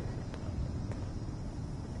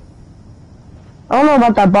 I don't know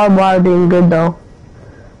about that barbed wire being good though.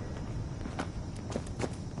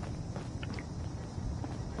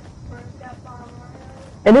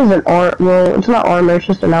 It is an well, it's not armor, it's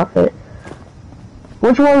just an outfit.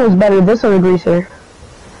 Which one was better, this or the greaser?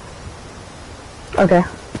 Okay.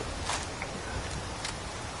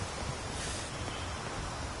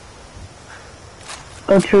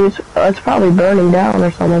 Oh, true, it's probably burning down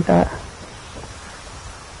or something like that.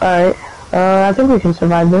 Alright, I think we can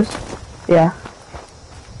survive this. Yeah.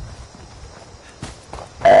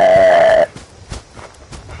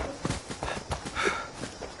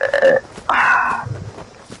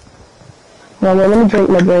 No, let me drink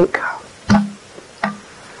my drink.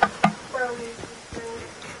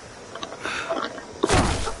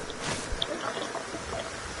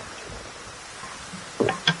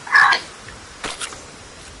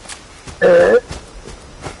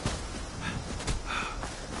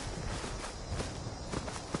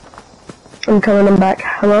 I'm coming, I'm back.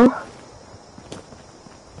 Hello?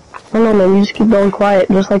 Oh no, man, you just keep going quiet,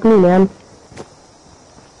 just like me, man.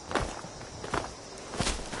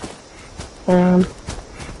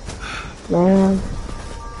 Man.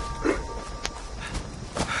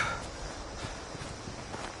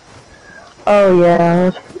 Oh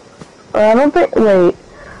yeah. I don't think, wait.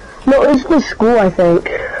 No, it's the school, I think.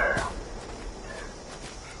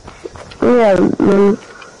 Yeah,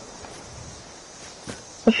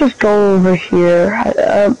 let's just go over here.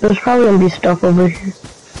 There's probably gonna be stuff over here.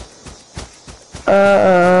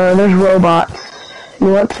 There's robots.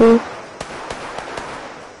 You want to?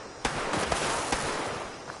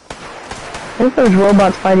 I think there's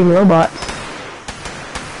robots fighting robots.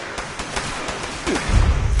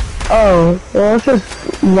 Oh, well, let's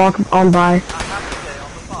just walk on by.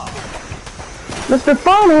 Mr.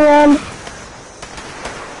 Farmhand!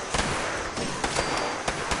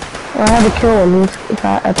 I had to kill him, he's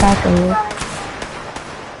attacking me.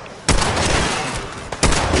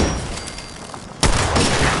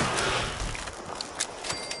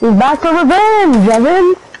 He's back for revenge,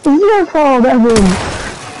 Evan! It's your fault, Evan!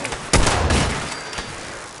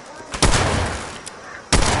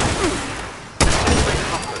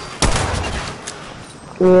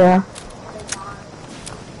 Yeah.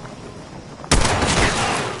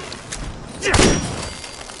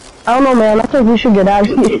 I don't know, man. I think we should get out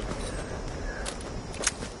of here.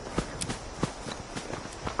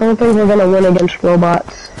 I don't think we're gonna win against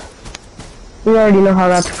robots. We already know how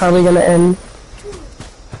that's probably gonna end.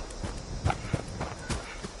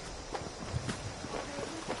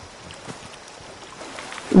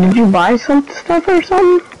 Did you buy some stuff or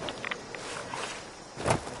something?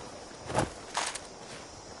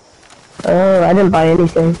 Oh, I didn't buy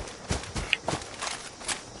anything.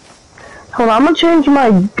 Hold on, I'm gonna change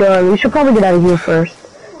my gun. We should probably get out of here first.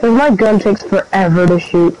 Because my gun takes forever to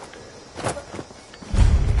shoot.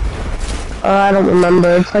 I don't remember.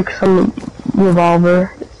 It's like some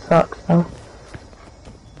revolver. It sucks though.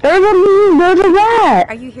 There's a rat!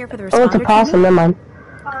 Are you here for the responder? Oh, it's a possum, never mind.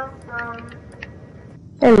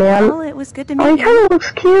 Hey man. Well, it was good to meet you. Oh, he kinda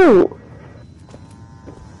looks cute.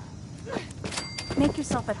 Make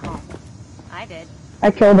yourself at home. I did.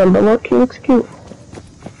 I killed him, but look, he looks cute.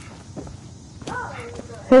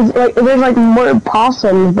 There's like more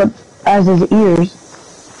possums, but as his ears.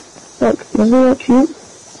 Look, doesn't he look cute?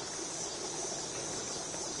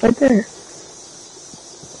 Right there.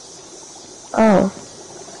 Oh.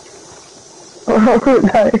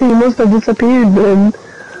 Oh, he must have disappeared then.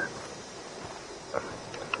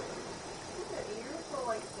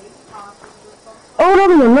 Oh,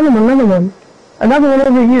 another one. Another one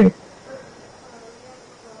over here.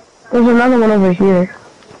 There's another one over here.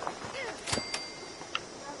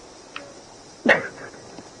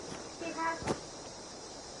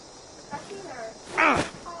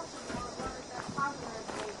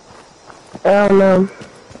 I don't know.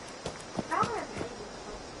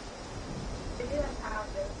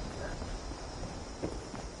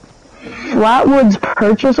 Flatwood's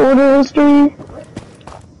purchase order history?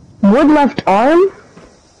 Wood left arm?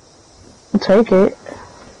 I'll take it.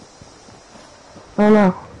 I don't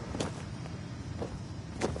know.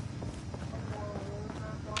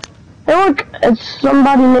 Hey look, it's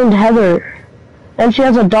somebody named Heather. And she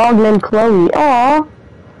has a dog named Chloe. Aww.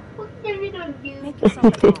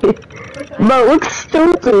 Bro, looks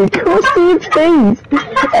stupid. Go see its face.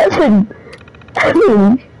 Evan,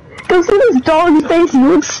 go see this dog's face. He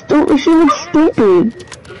looks stupid. She looks stupid.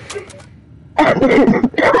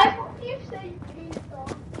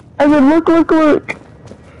 Evan, look.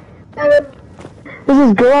 This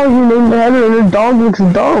is girl who named Heather and her dog looks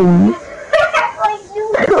dumb.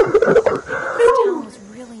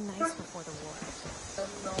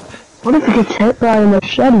 What if it gets hit by a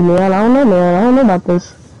machete, man? I don't know, man. I don't know about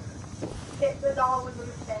this. Hit the dog with a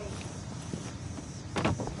mistake.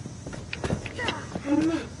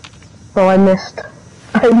 Oh, I missed.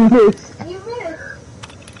 You missed.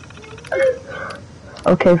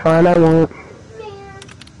 Okay, fine. I won't.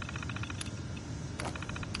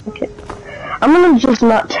 Okay. I'm gonna just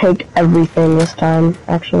not take everything this time,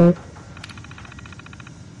 actually.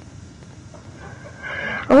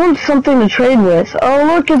 I want something to trade with. Oh,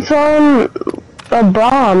 look, it's on a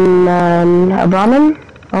Brahmin. A Brahmin?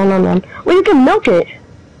 Oh, no, man. Well, you can milk it.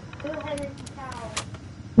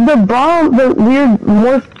 The weird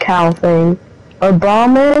morph cow thing. A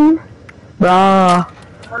Brahmin? A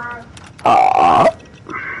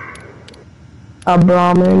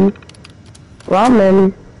Brahmin.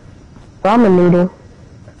 Ramen noodle.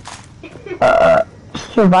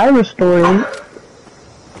 Survivor Story.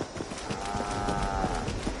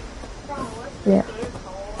 Yeah.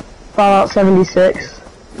 Fallout 76.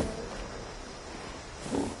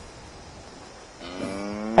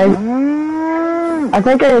 I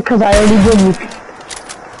think because I already did.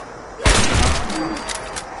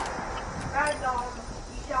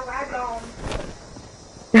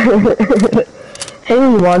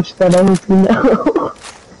 Haley watched that, I hope you know.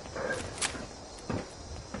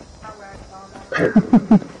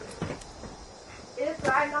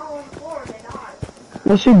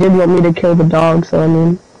 Well, she did want me to kill the dog, so I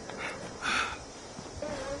mean.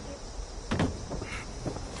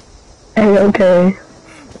 Hey, okay.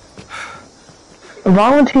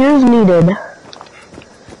 Volunteers needed.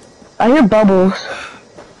 I hear bubbles.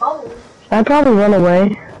 Bubbles? I'd probably run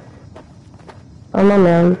away. I don't know,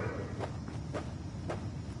 man.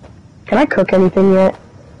 Can I cook anything yet?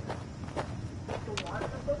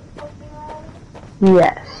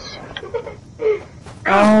 Yes.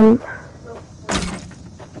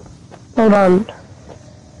 Hold on.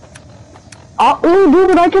 Oh,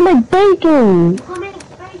 dude, I can make bacon! You can make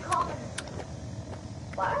bacon!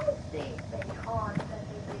 Why would they bacon?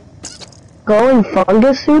 Glowing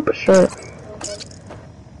fungus soup? Sure.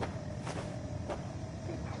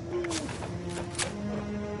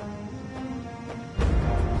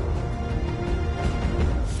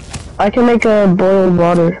 I can make a boiled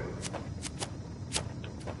water.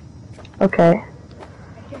 Okay.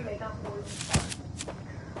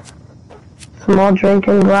 Small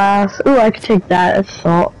drinking glass. Ooh, I could take that. It's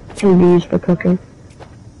salt. Can be used for cooking.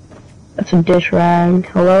 That's a dish rag.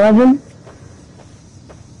 Hello, Evan?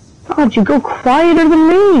 God, you go quieter than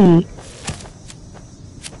me.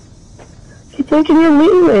 You're thinking you're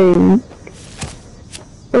leaving.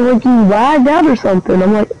 Or like you lagged out or something.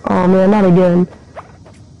 I'm like, oh man, not again.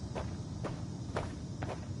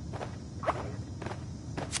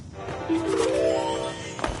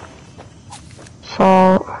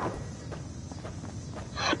 Salt.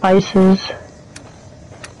 Spices.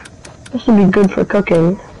 This would be good for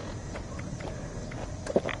cooking.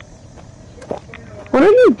 What are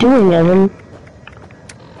you doing, Evan?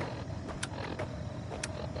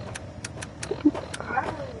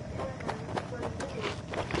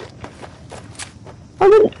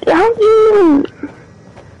 How do you...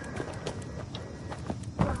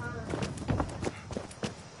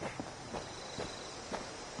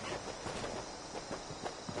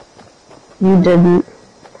 You didn't.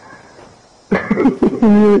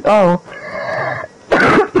 Oh.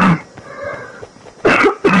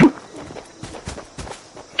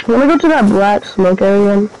 Let me go to that black smoke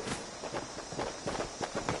area.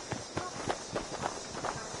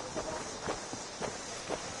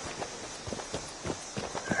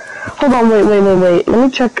 Hold on, wait. Let me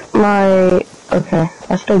check my... Okay,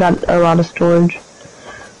 I still got a lot of storage.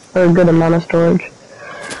 Or a good amount of storage.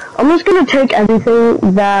 I'm just gonna take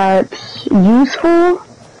everything that's useful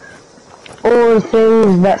or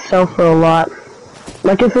things that sell for a lot.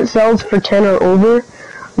 Like if it sells for 10 or over,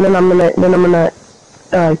 then I'm gonna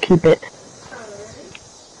keep it.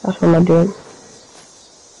 That's what I'm doing.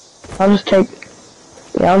 I'll just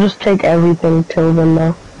take everything till then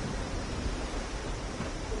though.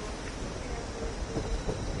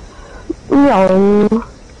 No.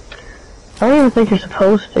 I don't even think you're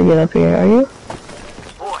supposed to get up here, are you?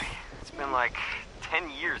 Boy, it's been like 10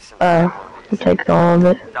 years since I'll take all of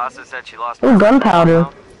it. Dasa said she lost Ooh, gunpowder.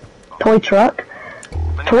 Toy truck.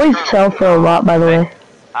 Toys sell for a lot, by the way.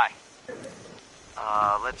 Hi.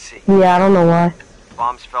 Let's see. Yeah, I don't know why.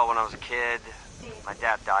 Bombs fell when I was a kid. My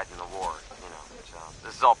dad died in the war, you know, so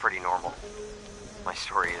this is all pretty normal. My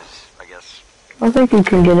story is, I guess... I think you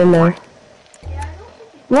can get in there.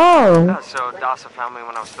 Whoa! So Dasa found me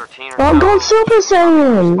when I was 13 or so. Go Super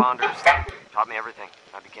Saiyan! Responders taught me everything.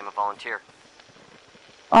 I became a volunteer.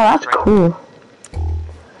 Oh, that's cool.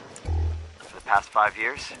 For the past 5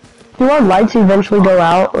 years... Do our lights eventually go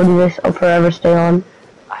out, or do they forever stay on?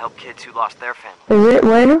 I help kids who lost their families. Is it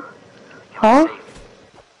later? Huh? Safe,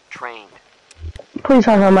 trained. Please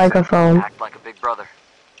have a microphone. Act like a big brother.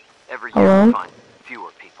 Every year we find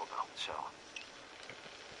fewer people though, so...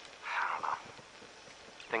 I don't know.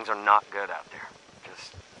 Things are not good out there.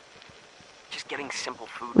 Just getting simple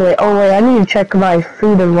food. Wait, I need to check my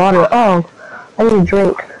food and water. Oh, I need a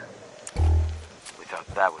drink. We thought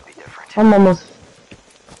that would be different. I'm almost...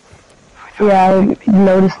 Yeah, I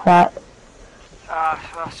noticed that.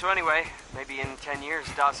 So anyway, maybe in 10 years,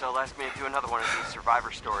 Dasa will ask me to do another one of these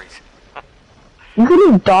survivor stories. You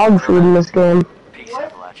can eat dog food in this game. Peace,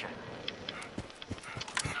 Appalachia.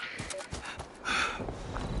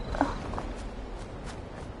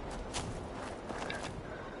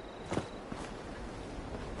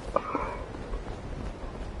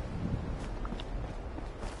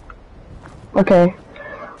 Okay.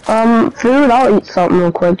 Food, I'll eat something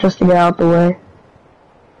real quick just to get out the way.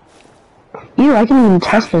 Ew, I can eat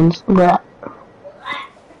intestines. Look at that.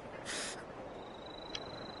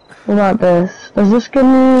 What about this? Does this give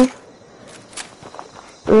me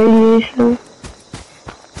radiation?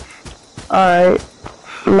 Alright.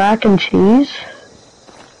 Mac and cheese?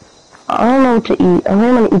 I don't know what to eat. I think I'm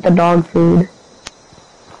gonna eat the dog food.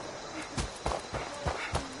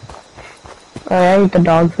 Alright, I eat the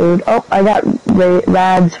dog food. Oh, I got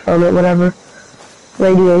rads from it, whatever.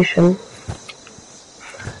 Radiation.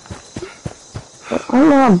 I don't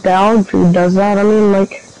know how dog food does that. I mean,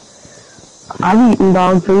 like, I've eaten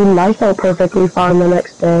dog food and I felt perfectly fine the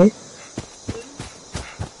next day.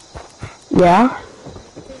 Yeah?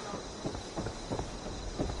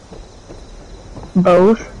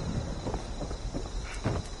 Both.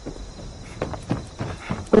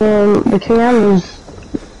 The can was...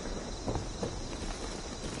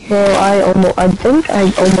 Well, I think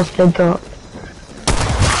I almost did the...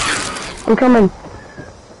 I'm coming.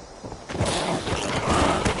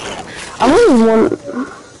 I really want...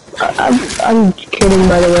 I'm kidding,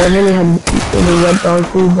 by the way. I've only had the wet dog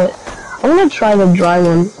food, but I want to try the dry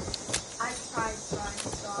one.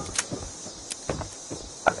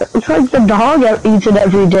 It's like the dog eats it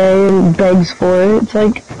every day and begs for it. It's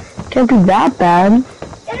like, can't be that bad.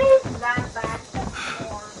 It is that bad,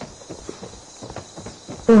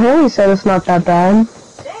 Well, Harry said it's not that bad. It is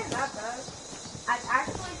that bad. I've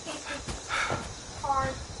actually tasted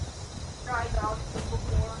hard dry dog food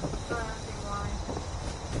before. I don't know why.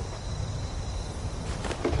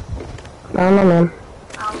 I don't know, man.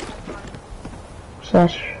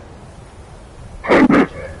 Shush.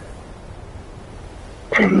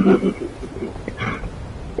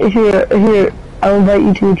 Here, I'll invite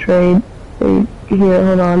you to a trade. Here,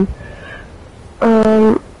 hold on.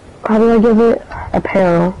 How do I give it?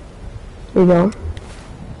 Apparel. There you go.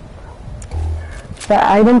 The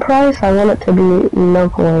item price, I want it to be no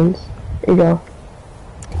coins. There you go.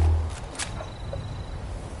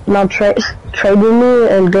 Now trade with me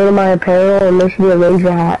and go to my apparel and there should be a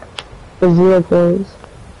ranger hat for 0 coins.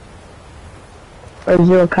 Or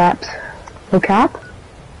 0 caps. No cap?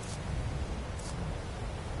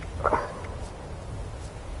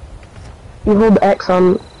 You hold X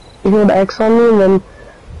on me and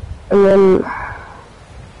then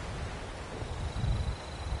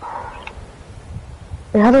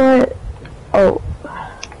how do I, oh,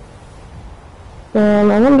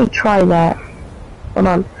 I wanted to try that. Hold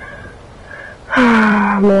on.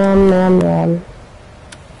 Man.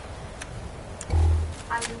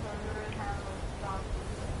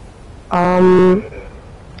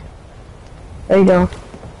 There you go.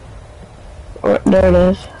 Oh, there it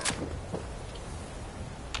is.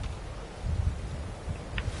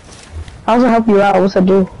 How does it help you out? What's it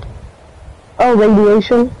do? Oh,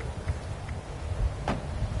 radiation.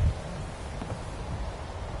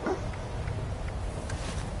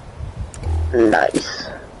 Nice.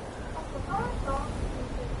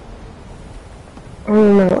 I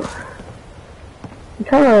don't know.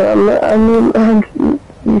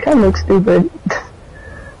 You kind of look stupid.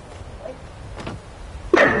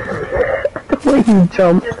 The way you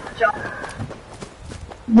jump.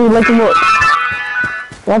 Dude, like what?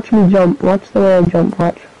 Watch me jump. Watch the way I jump.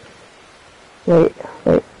 Watch. Wait.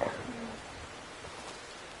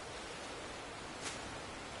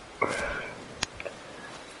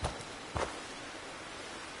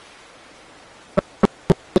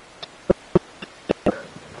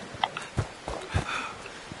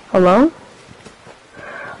 Hello?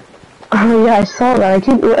 Oh yeah, I saw that. I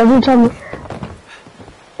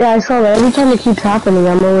saw that. Every time it keeps happening,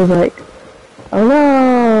 I'm always like, oh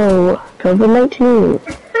no, COVID-19.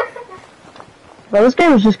 Well, this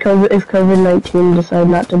game is just if COVID-19 decide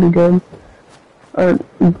not to be good. Or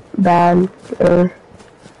bad, or...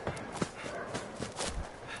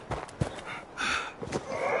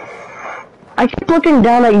 I keep looking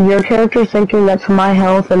down at your character thinking that's my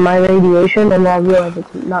health and my radiation, and I realize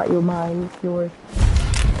it's not your mine, it's yours.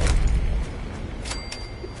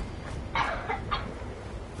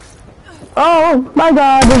 Oh my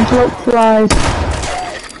god, there's smoke flies.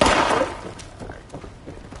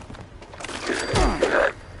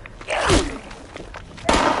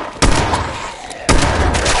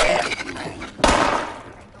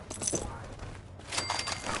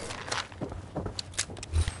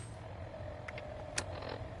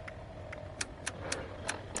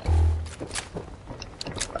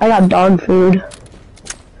 I got dog food.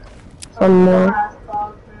 Some more.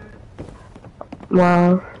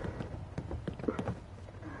 Wow.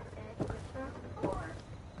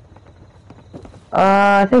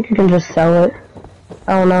 I think you can just sell it.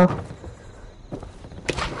 I don't know.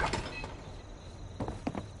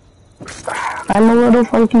 I'm a little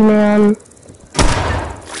funky man.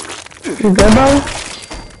 You good, bro?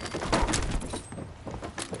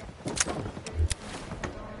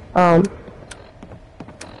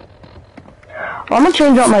 I'm gonna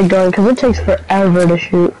change out my gun because it takes forever to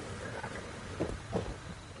shoot.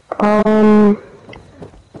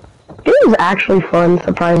 It is actually fun,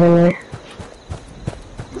 surprisingly.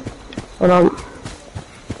 But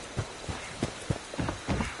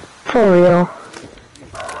for real.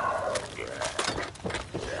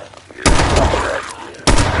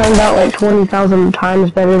 Turned out like 20,000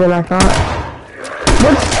 times better than I thought.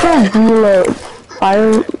 What's the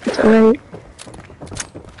fire rate?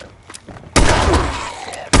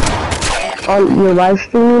 On your live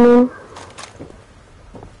stream, you mean?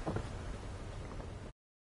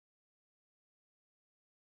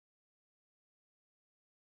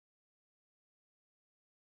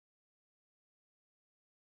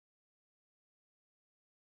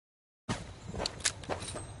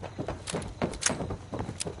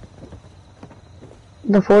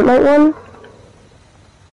 The Fortnite one?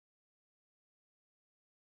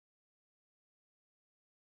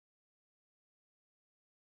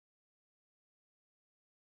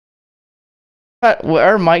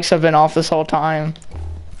 Our mics have been off this whole time.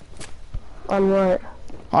 On what?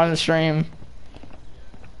 On the stream.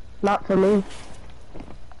 Not for me.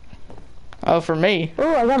 Oh, for me?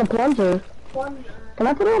 Oh, I got a plunger. Can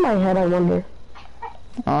I put it on my head, I wonder?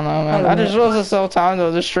 I don't know, man. I just realized this whole time,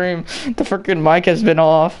 though, the stream, the freaking mic has been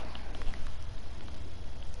off.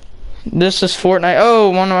 This is Fortnite. Oh,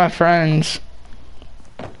 one of my friends.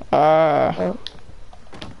 Playing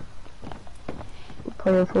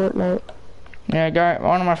Fortnite. Yeah,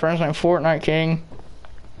 one of my friends named Fortnite King.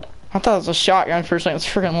 I thought it was a shotgun for a second. It's a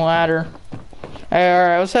freaking ladder. Hey,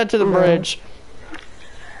 alright, let's head to the bridge.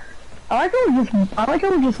 I like how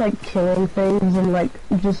we're just like killing things and like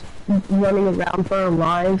just running around for our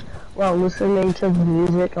lives while listening to the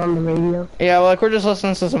music on the radio. Yeah, well, like we're just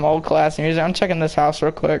listening to some old class music. I'm checking this house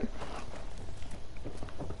real quick.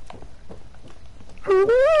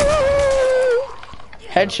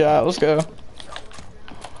 Headshot, let's go.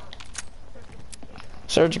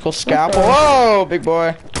 Surgical scalpel. Whoa, big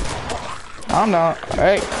boy. I'm not.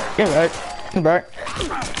 Hey, get back. Get back.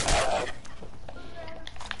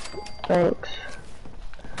 Thanks.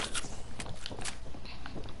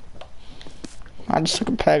 I just took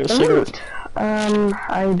a pack of cigarettes.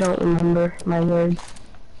 I don't remember my words.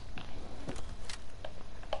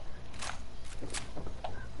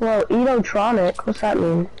 Whoa, Edotronic, what's that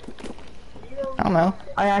mean? I don't know.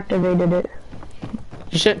 I activated it.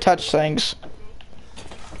 You shouldn't touch things.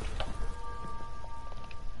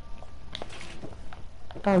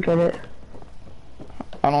 I don't get it.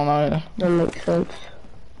 I don't know. That makes sense.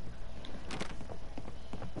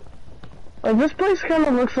 Like, this place kind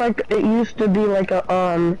of looks like it used to be like a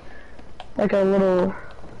little,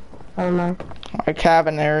 I don't know. A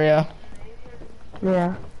cabin area.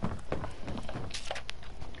 Yeah.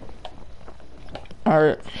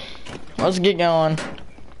 Alright. Let's get going.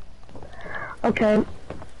 Okay.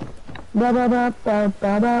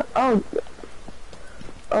 Oh,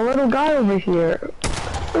 a little guy over here.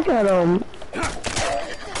 Look at him.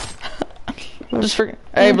 Just forget.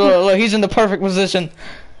 Hey, look, he's in the perfect position.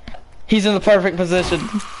 He's in the perfect position.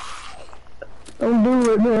 Don't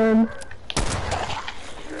do it, man.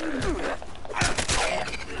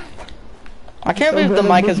 I can't believe the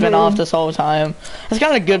mic has been off this whole time. It's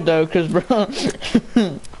kind of good though, cause bro.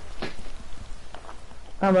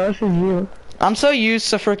 How about this is you? I'm so used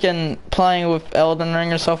to freaking playing with Elden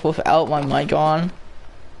Ring or stuff without my mic on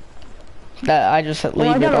that I just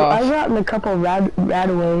leave it off. I got in a couple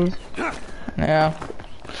radaways. Yeah.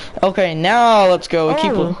 Okay, now let's go. We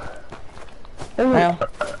keep. There's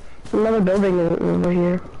another building over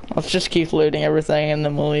here. Let's just keep looting everything and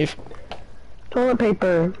then we'll leave. Toilet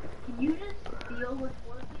paper. Can you just deal with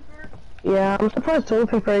toilet paper? Yeah, I'm surprised toilet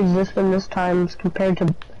paper exists in this times compared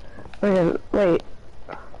to. Wait.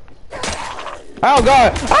 Oh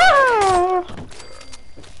god! Ah!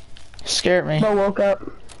 Scared me. Bo woke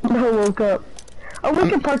up. Oh, we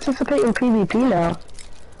can participate in PvP now.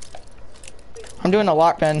 I'm doing a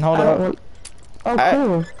lock pin. Hold up. Oh,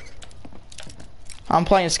 cool. I'm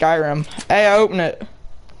playing Skyrim. Hey, I open it.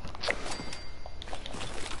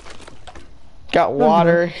 Got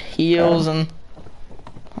water, heals, and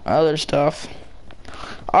other stuff.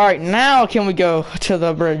 Alright, now can we go to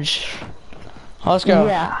the bridge? Let's go.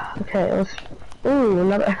 Yeah, okay, let's... Ooh,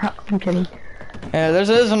 another house. I'm kidding. Yeah, there's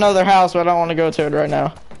another house, but I don't want to go to it right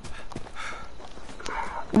now.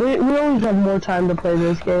 We always have more time to play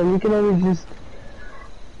this game. You can always just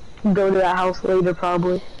go to that house later,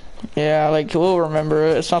 probably. Yeah, like, we'll remember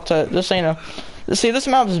it. It's not that... This ain't a... See, this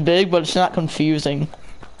map is big, but it's not confusing.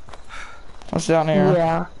 What's down here?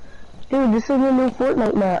 Yeah. Dude, this is a new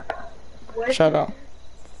Fortnite map. Shut up.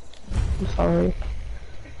 I'm sorry.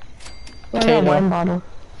 Potato. Wine bottle.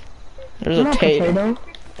 There's a potato.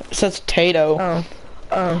 It says potato.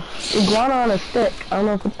 Oh. Iguana on a stick. I don't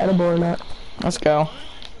know if it's edible or not. Let's go.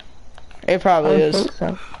 It probably is. I think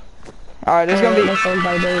so. Alright, there's gonna be... My phone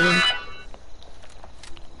vibrating.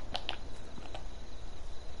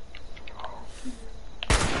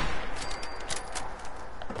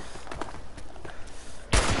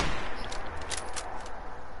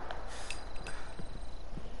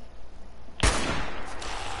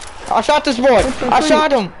 I shot this boy! I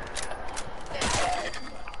shot him!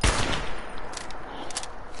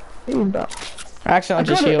 I accidentally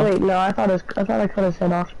just healed. Wait, no, I thought I cut his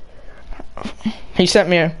head off. He sent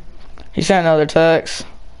another text.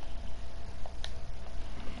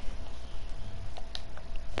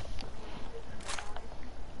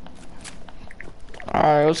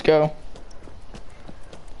 Alright, let's go.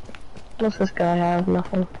 What's this guy have?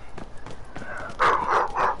 Nothing.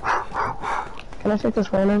 Can I take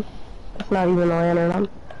this lantern? It's not even a lantern.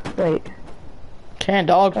 Wait. Canned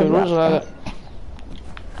dog food, where's that?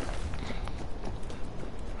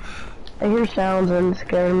 I hear sounds and it's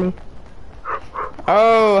scaring me.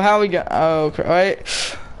 Oh, how we got? Oh, right.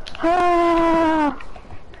 Ah!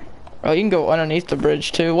 Oh, you can go underneath the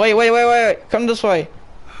bridge too. Wait! Come this way.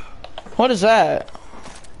 What is that?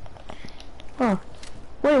 Huh.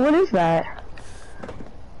 Wait, what is that?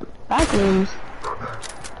 Bathrooms.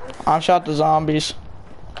 I shot the zombies.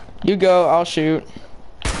 You go, I'll shoot.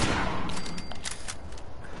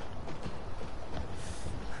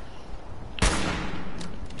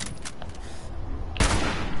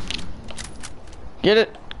 Get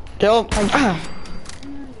it. Kill him.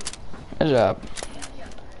 Good job.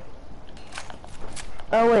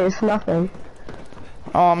 Oh wait, it's nothing.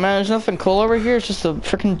 Oh man, there's nothing cool over here. It's just a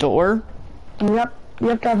freaking door. Yep. You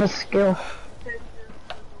have to have a skill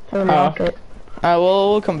to unlock it.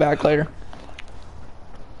 We'll come back later.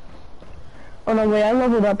 Oh no, wait, I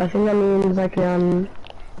leveled up. I think that means I can...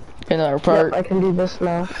 Another part. Yep, I can do this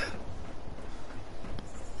now.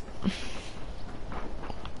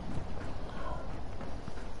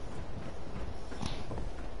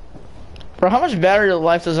 Bro, how much battery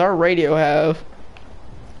life does our radio have?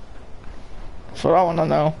 That's what I want to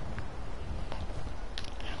know.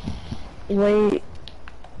 Wait.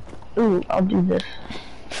 Ooh, I'll do this.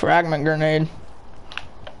 Fragment grenade.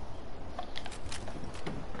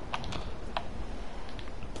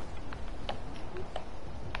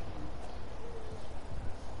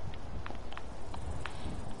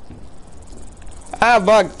 Ah,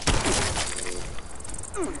 bug.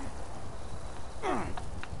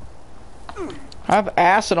 I have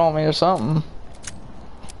acid on me or something.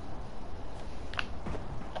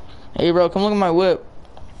 Hey, bro, come look at my whip.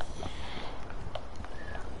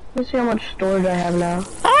 Let's see how much storage I have now.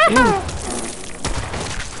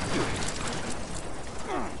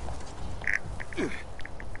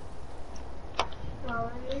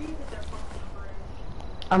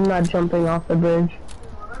 I'm not jumping off the bridge.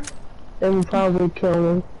 They would probably kill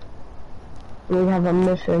me. We have a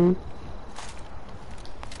mission.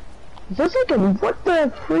 Is this like a, what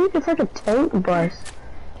the freak? It's like a tank bus.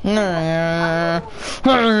 Looks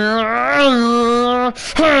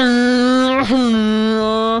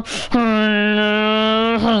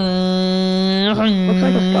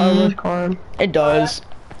like a Star Wars car. It does.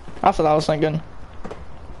 That's what I was thinking.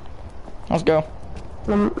 Let's go.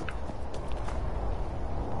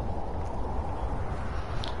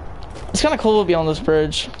 It's kind of cool to be on this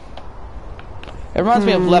bridge. It reminds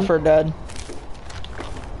me of Left 4 Dead.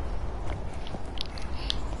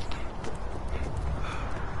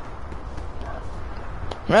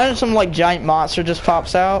 Imagine some like giant monster just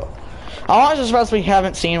pops out. I'm just surprised we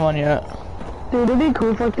haven't seen one yet. Dude, it'd be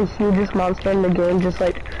cool if like the hugest monster in the game just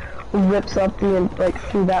like rips up the like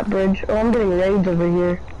through that bridge. Oh, I'm getting raids over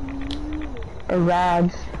here. Or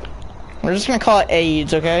rads. We're just gonna call it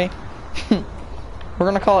AIDS, okay? We're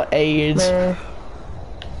gonna call it AIDS.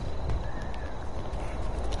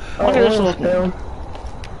 Look at this little.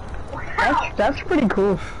 That's pretty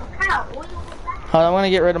cool. Hold on, I'm gonna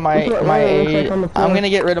get rid of my AIDS. I'm gonna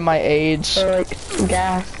get rid of my AIDS. Or like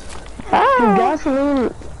gas. Dude, gasoline.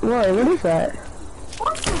 What is that?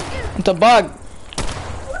 It's a bug.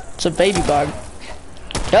 It's a baby bug.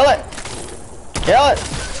 Kill it. Kill it.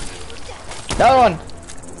 Another one.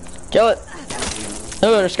 Kill it.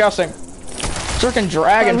 Oh, they're disgusting. Freaking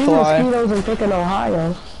dragonfly. Mosquitoes in freaking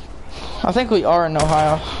Ohio. I think we are in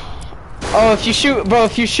Ohio. Oh, if you shoot, bro,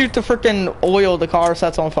 if you shoot the freaking oil, the car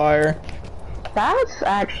sets on fire. That's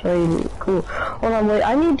actually cool. Hold on, wait.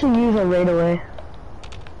 I need to use a raid away.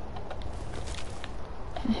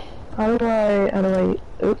 How do I,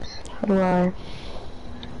 oops, how do I,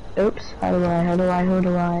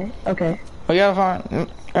 okay. We gotta find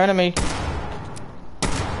enemy.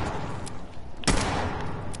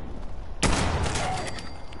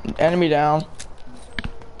 Enemy down.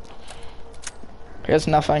 There's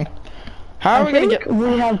nothing. How are we gonna get?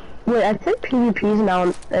 We have, wait, I think PvP is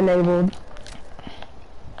now enabled.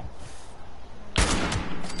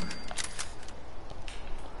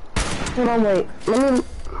 Hold on, wait, let me,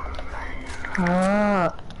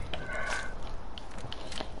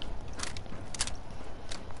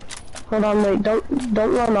 hold on, wait,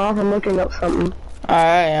 don't run off, I'm looking up something. I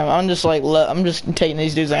am, I'm just like, I'm just taking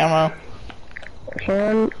these dudes' ammo.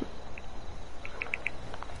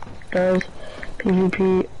 Does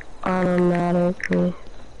PvP automatically.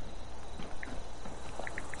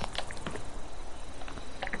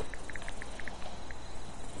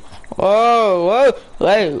 Whoa,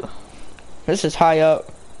 whoa. This is high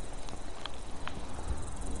up.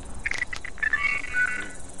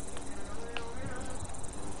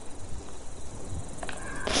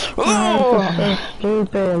 Oh!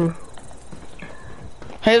 Stupid.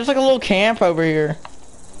 Hey, there's like a little camp over here.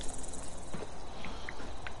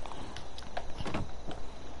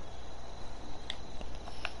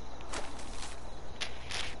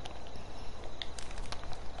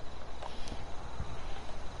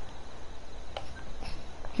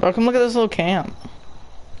 Bro, come look at this little camp.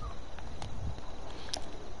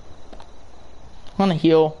 I wanna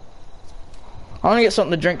heal. I wanna get something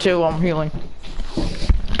to drink too while I'm healing.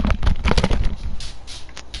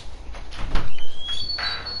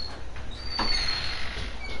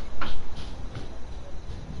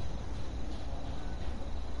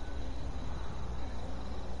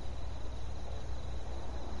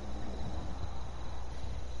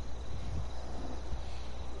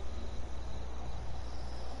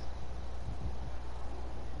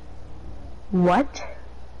 What?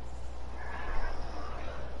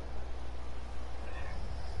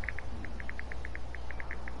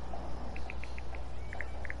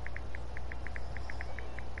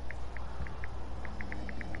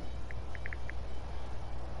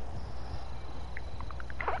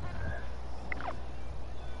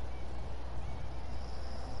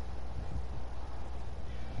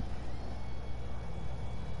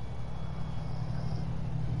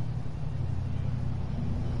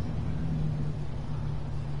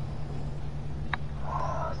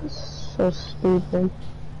 So stupid.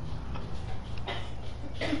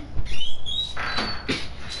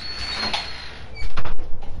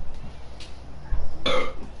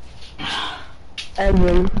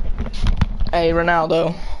 Evan. Hey,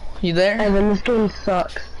 Ronaldo. You there? Evan, this game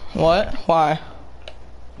sucks. What? Why?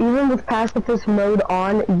 Even with pacifist mode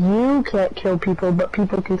on, you can't kill people, but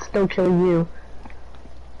people can still kill you.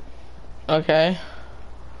 Okay.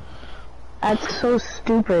 That's so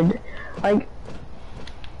stupid. Like,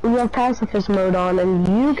 you have pacifist mode on, and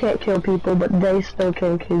you can't kill people, but they still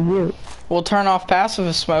can kill you. We'll turn off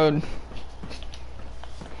pacifist mode.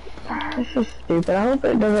 It's just stupid. I hope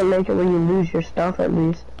it doesn't make it where you lose your stuff at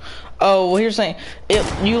least. Oh, well, here's the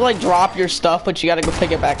thing. You like drop your stuff, but you gotta go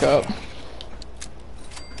pick it back up.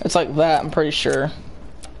 It's like that, I'm pretty sure.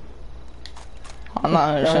 I'm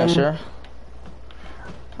not 100% sure.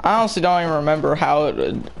 I honestly don't even remember how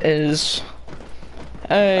it is.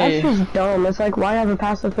 Hey. That's just dumb. It's like, why have a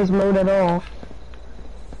pacifist mode at all?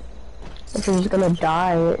 If you're just gonna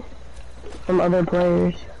die from other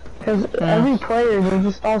players. Because every player, they're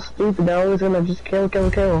just all stupid. They're always gonna just kill. They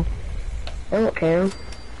don't care.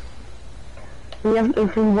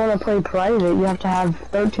 If you want to play private, you have to have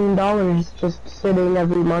 $13 just sitting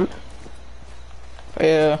every month.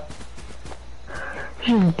 Yeah.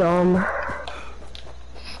 Just dumb.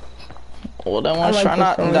 Well, then let's try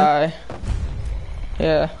not to die.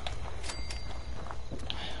 Yeah.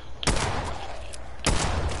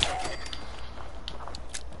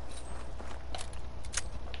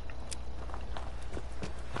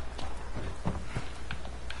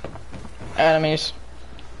 Enemies.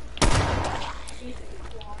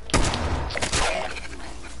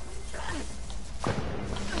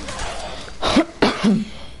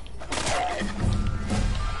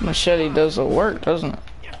 Machete does the work, doesn't it?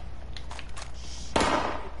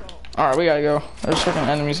 Alright, we gotta go. There's freaking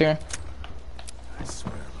enemies here. I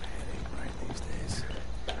swear my head ain't right these days.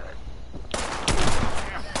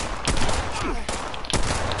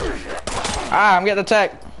 Ah, I'm getting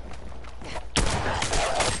attacked.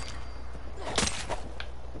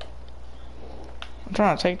 I'm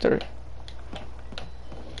trying to take their...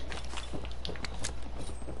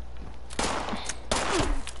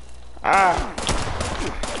 Ah.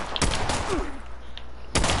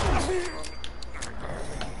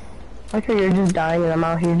 I think you're just dying and I'm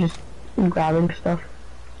out here just grabbing stuff.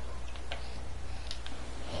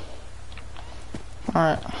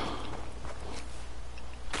 Alright.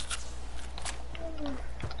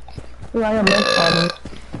 Ooh, I got milk bottles.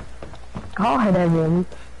 Go ahead, Evan.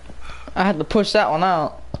 I had to push that one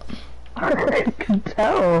out. I can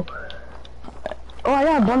tell. Oh, I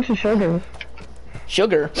got a bunch of sugar.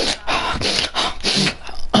 Sugar?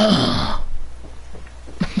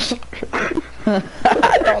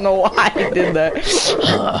 I don't know why I did that.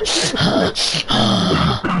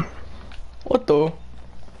 What the?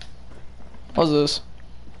 What's this?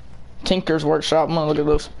 Tinker's Workshop. I'm gonna look at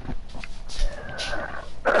this.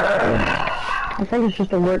 I think it's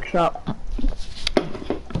just a workshop.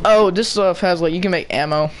 Oh, this stuff has like, you can make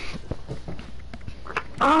ammo.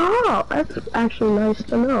 Oh, that's actually nice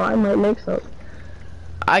to know. I might make some.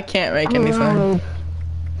 I can't make anything.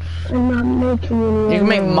 I'm not making any. You can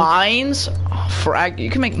make mines? You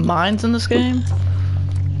can make mines in this game?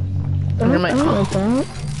 I don't like that.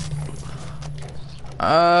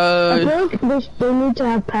 I feel like they need to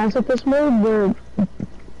have pacifist mode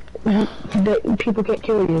where people can't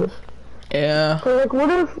kill you. Yeah. So like, what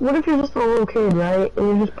if you're just a little kid, right? And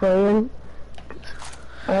you're just playing,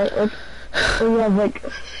 right? Like, and you have like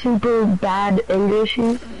super bad anger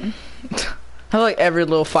issues. I feel like every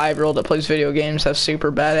little 5-year-old that plays video games has super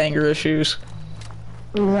bad anger issues.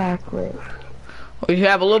 Exactly. We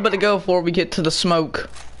have a little bit to go before we get to the smoke.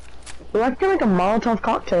 Well, let's get like a Molotov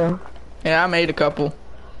cocktail. Yeah, I made a couple.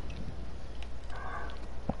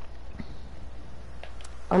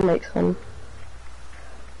 I'll make some.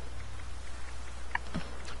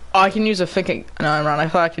 Oh, I can use a freaking... No, I'm wrong. I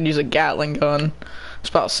thought I could use a Gatling gun. I was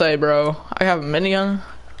about to say, bro. I have a minigun.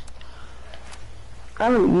 I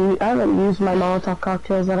haven't used my Molotov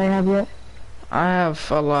cocktails that I have yet. I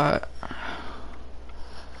have a lot.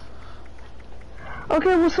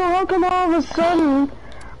 Okay, well, so how come all of a sudden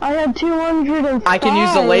I had 205? I can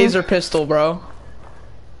use the laser pistol, bro.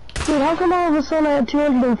 Dude, how come all of a sudden I had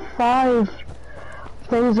 205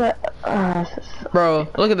 things that... Bro,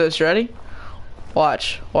 look at this. You ready?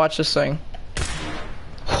 Watch this thing.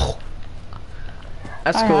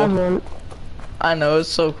 That's cool. I know, it's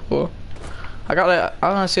so cool. I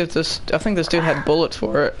wanna see if this, I think this dude had bullets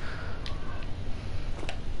for it.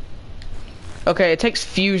 Okay, it takes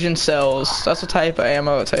fusion cells. That's the type of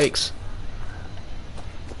ammo it takes.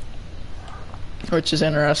 Which is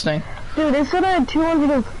interesting. Dude, they said I had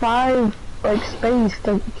 205, like, space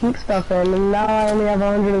to keep stuff in, and now I only have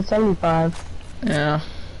 175. Yeah.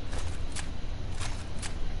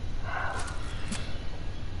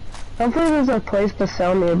 Hopefully there's a place to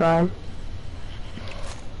sell nearby.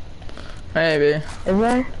 Maybe. Is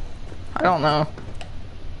there? I don't know.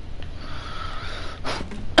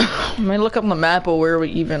 Let me look up the map of where we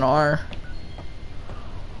even are.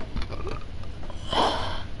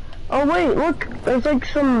 Oh wait, look, there's like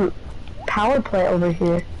some power plant over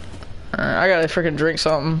here. Alright, I gotta freaking drink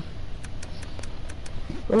something.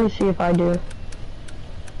 Let me see if I do.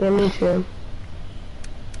 Yeah, me too.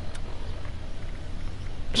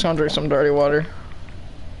 Just gonna drink some dirty water.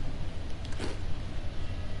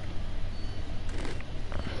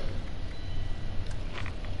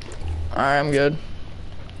 Alright, I'm good.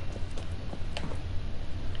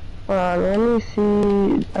 Let me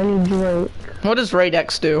see. I need drink. What does Raid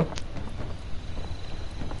X do?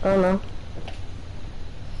 I don't know.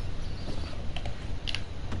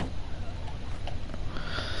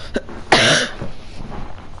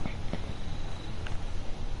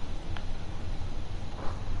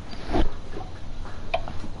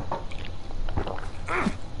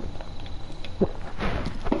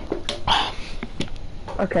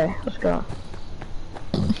 Okay, let's go.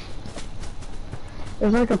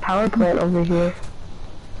 There's like a power plant over here.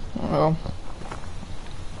 Well.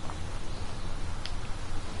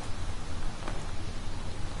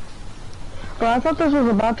 But I thought this was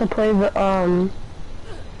about to play the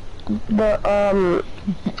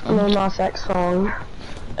Lil Nas X song.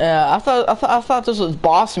 Yeah, I thought this was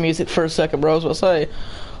boss music for a second, bro. I was about to say.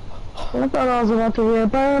 I thought I was about to hear.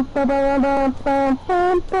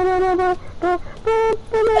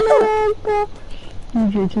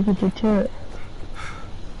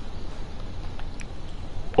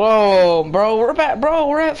 Whoa, bro, we're back, bro.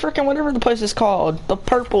 We're at freaking whatever the place is called, the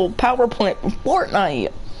purple power plant from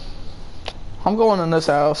Fortnite. I'm going in this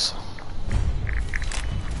house.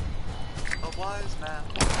 A wise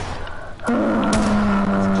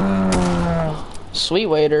man. Sweet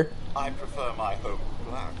waiter. I prefer my home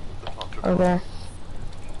black. Okay.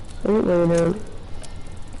 Sweet waiter.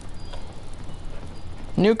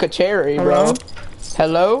 Nuka Cherry, bro.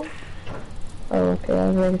 Hello? Oh, okay, I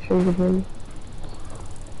was making sure you could hear me.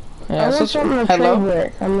 Yeah, I want something to trade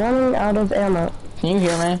with. I'm running out of ammo. Can you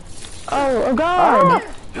hear me? Oh god!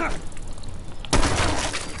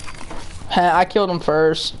 I killed him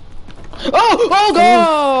first. Oh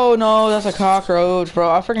god! No, that's a cockroach, bro.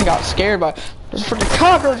 I freaking got scared by there's a freaking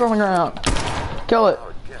cockroach on the ground. Kill it.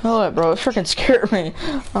 Kill it, bro. It freaking scared me.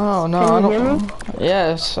 Oh no, Can you I don't. hear me?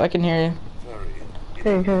 Yes, I can hear you.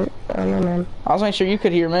 Okay, I don't know. I was making sure you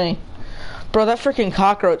could hear me. Bro, that freaking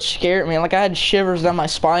cockroach scared me. Like I had shivers down my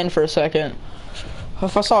spine for a second.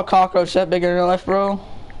 If I saw a cockroach that big in real life, bro,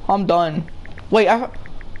 I'm done. Wait, a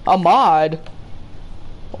mod?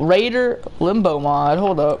 Raider Limbo mod.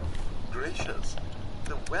 Hold up. Gracious,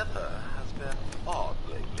 the weather has been odd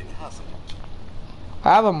lately, hasn't it?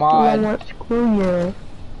 I have a mod. Let's screw you.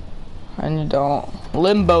 And you don't.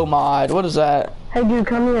 Limbo mod. What is that? Hey, dude,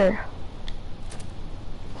 come here.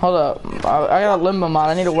 Hold up. I got a limbo mod.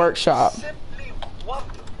 I need a workshop.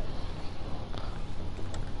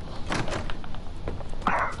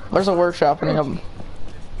 Where's the workshop? I need a...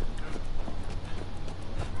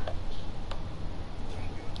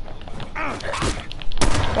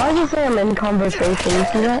 Why does it say I'm in conversation? You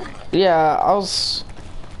see that? Yeah, I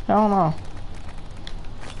don't know.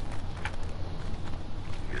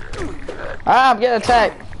 Ah, I'm getting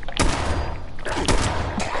attacked.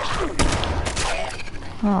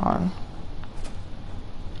 Hold on.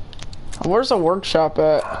 Where's the workshop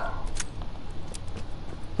at?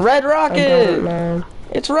 Red Rocket!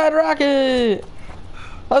 It's Red Rocket!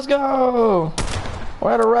 Let's go!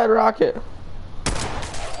 We're at a Red Rocket.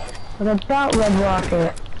 What about Red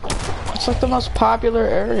Rocket? It's like the most popular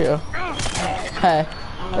area. Hey.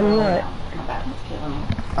 And what?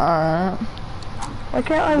 Alright. Why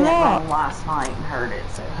can't I walk? Last night and heard it,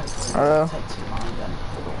 so hopefully it won't take too long to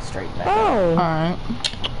get straight back. Oh. Alright.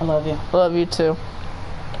 I love you. Love you too.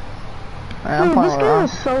 Yeah, Dude, this game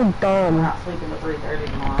is so dumb. I'm not sleeping at 3:30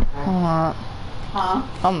 tomorrow. I'm not. Huh?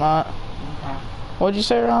 I'm not. Okay. What'd you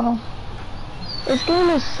say, Ronald? This game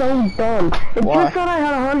is so dumb. It Why? just thought I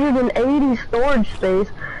had 180 storage space,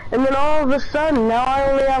 and then all of a sudden, now I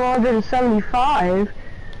only have 175.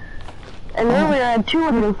 And earlier I had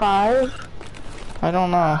 205. I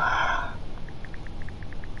don't know. I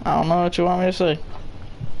don't know what you want me to say.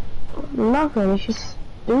 Nothing, it's just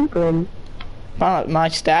stupid. Found my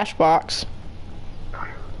stash box.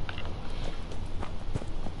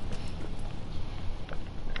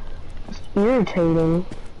 It's irritating,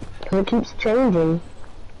 because it keeps changing.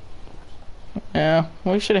 Yeah,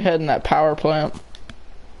 we should have headed in that power plant.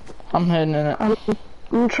 I'm heading in it.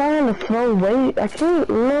 I'm trying to throw weight. I can't,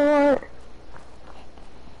 you know what?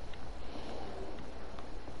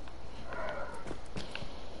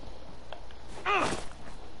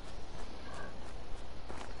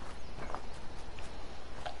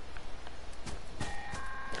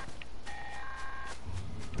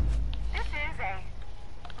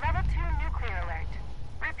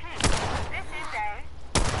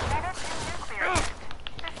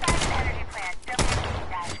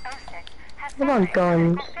 What about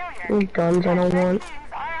guns? These guns I don't want.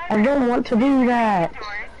 I don't want to do that.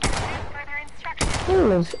 It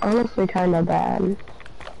was honestly kind of bad.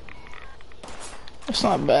 It's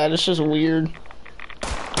not bad, it's just weird.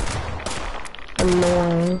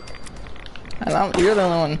 Annoying. And you're the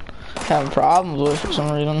only one having problems with it for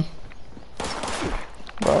some reason.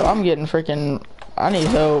 Bro, I'm getting freaking... I need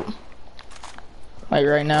help. Like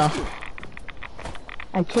right now.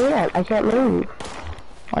 I can't move.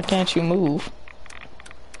 Why can't you move?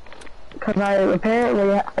 Because I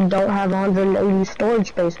apparently don't have 180 storage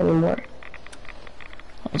space anymore.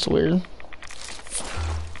 That's weird.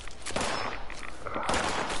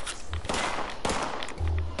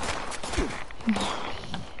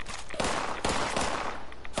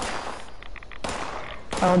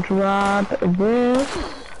 I'll drop this.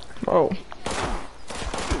 Oh.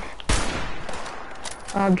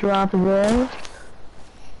 I'll drop this.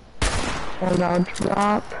 And I'll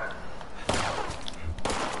drop...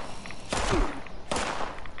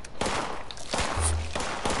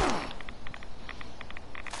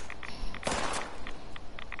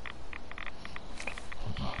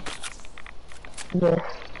 this.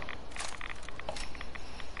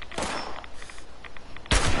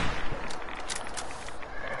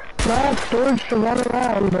 I have storage to run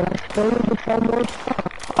around, but I still need to sell more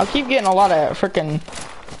stuff. I keep getting a lot of freaking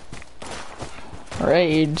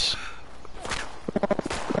raids.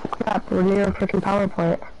 Crap, we're near a freaking power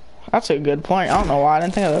plant. That's a good point. I don't know why I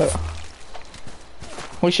didn't think of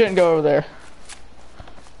that. We shouldn't go over there.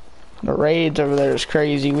 The raids over there is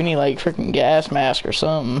crazy. We need like freaking gas mask or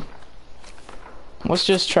something. Let's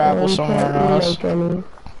just travel somewhere else. Trade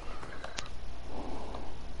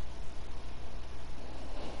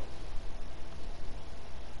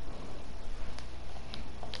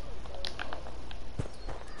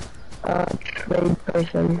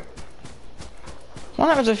person. What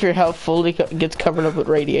happens if your health fully gets covered up with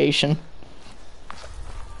radiation?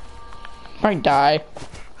 Might die.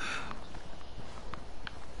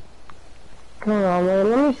 Hold on, man.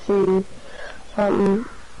 Let me see something.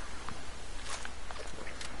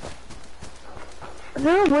 Is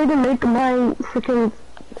there a way to make my freaking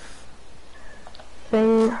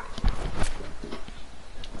thing?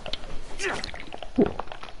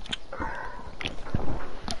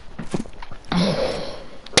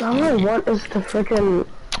 All I want is to freaking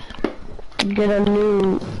get a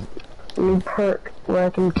new perk where I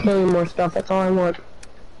can carry more stuff. That's all I want.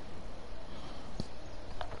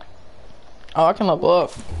 Oh, I can level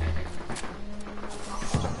up.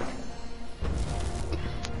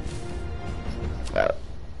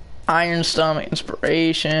 Iron Stomach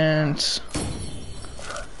Inspirations.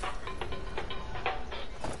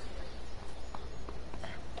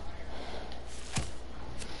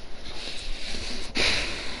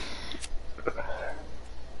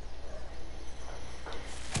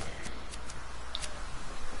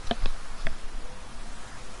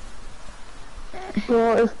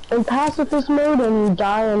 Well, if in pacifist mode and you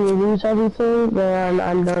die and you lose everything, then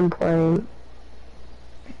I'm done playing.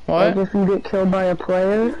 What? Like if you get killed by a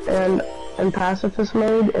player and in pacifist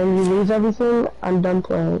mode and you lose everything, I'm done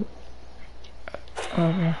playing.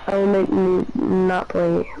 Okay. I will make me not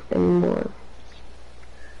play anymore.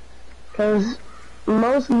 Because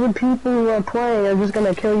most of the people who are playing are just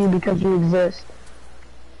gonna kill you because you exist.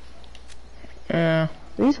 Yeah.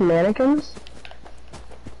 These mannequins?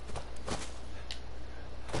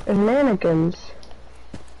 There's mannequins.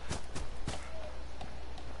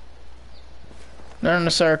 They're in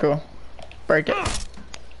a circle. Break it.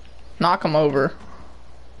 Knock them over.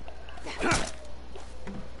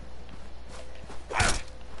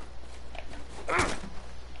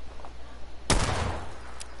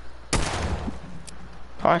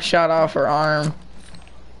 I shot off her arm.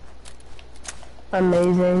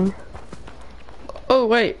 Amazing. Oh,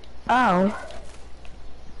 wait. Ow.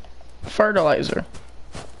 Fertilizer.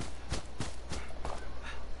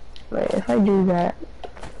 Wait, if I do that...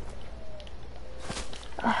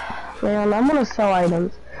 Man, I'm gonna sell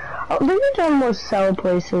items. Oh, there are done more sell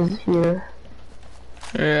places here.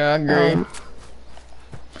 Yeah, I agree.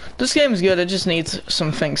 This game's good, it just needs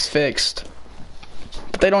some things fixed.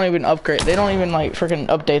 But they don't even upgrade, they don't even like freaking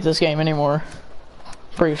update this game anymore.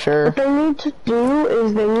 Pretty sure. What they need to do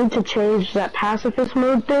is they need to change that pacifist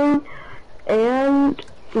mode thing and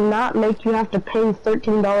not make you have to pay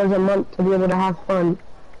 $13 a month to be able to have fun.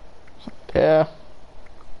 Yeah.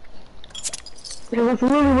 Because that's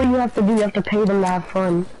really what you have to do, you have to pay them to have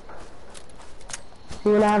fun.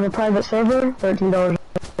 You wanna have a private server? $13.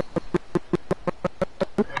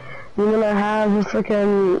 You wanna have a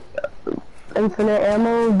freaking infinite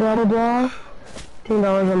ammo, blah blah blah?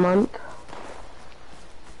 $15 a month.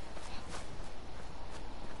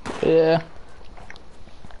 Yeah.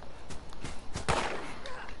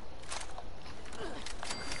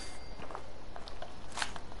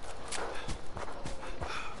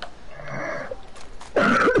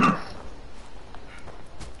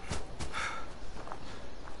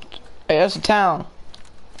 Hey, that's a town.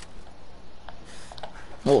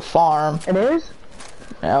 Little farm. It is?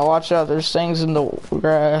 Yeah, watch out. There's things in the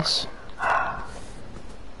grass.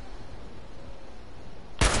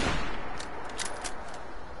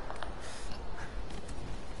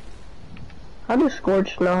 How do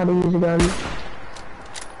Scorch know how to use a gun?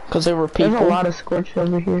 Because they were people. There's a lot of Scorch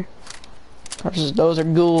over here. Those are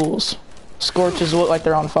ghouls. Scorches look like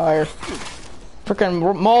they're on fire.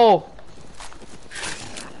 Frickin' mole!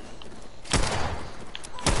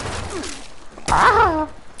 Ah!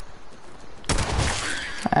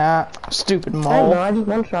 Ah, stupid mole. I don't know, I just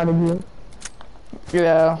one-shotted you.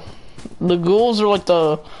 Yeah. The ghouls are like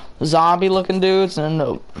the zombie-looking dudes,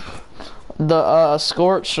 and the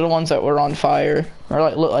Scorch are the ones that were on fire. Or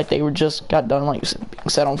like look like they were just got done like being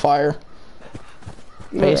set on fire.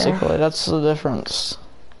 Basically, that's the difference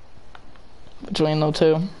between the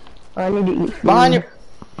two. I need to eat food. Behind you!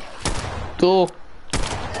 Ghoul.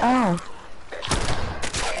 Oh.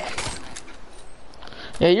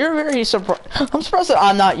 Yeah, you're very surprised. I'm surprised that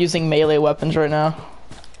I'm not using melee weapons right now.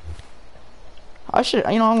 I should,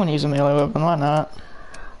 you know, I'm gonna use a melee weapon, why not?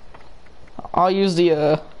 I'll use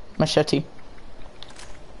the, machete.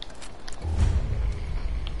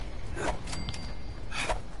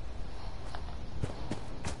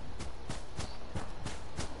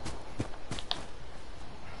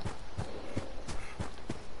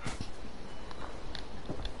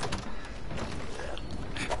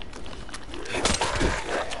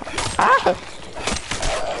 Ah!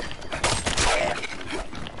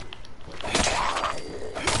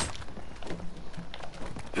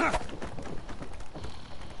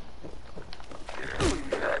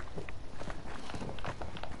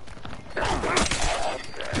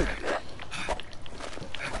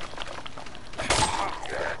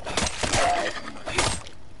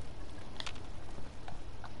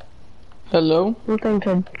 Hello? Something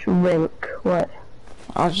to drink. What?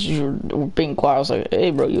 I was just being quiet. I was like,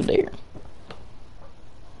 hey bro, you there?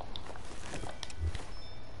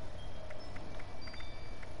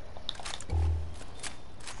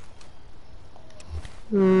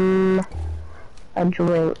 A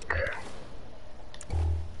drink.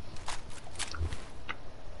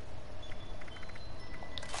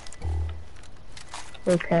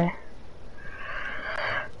 Okay.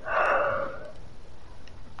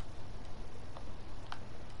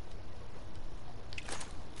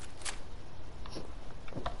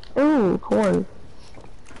 Ooh, corn.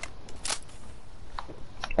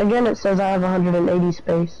 Again, it says I have 180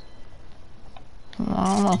 space. I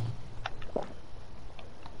don't know.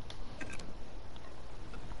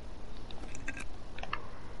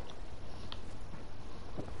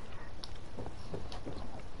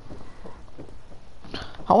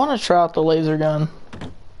 I want to try out the laser gun.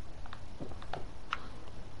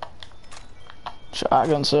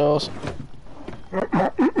 Shotgun cells.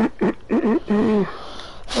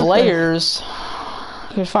 Flares.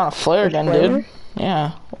 You can find a flare gun, dude.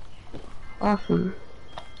 Yeah. Awesome.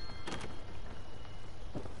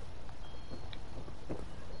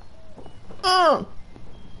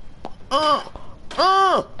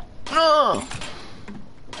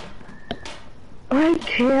 I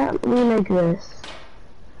can't remake this.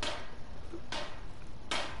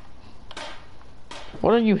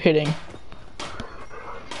 What are you hitting?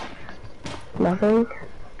 Nothing.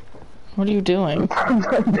 What are you doing? I'm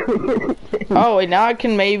not doing anything. Oh, wait, now I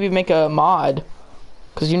can maybe make a mod.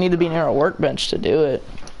 Because you need to be near a workbench to do it.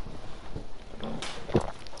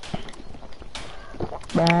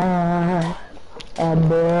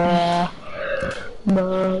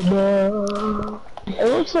 It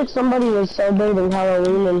looks like somebody was celebrating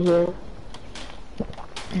Halloween in here.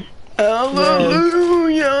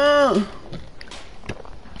 Hallelujah!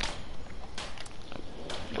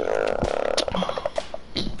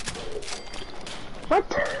 What?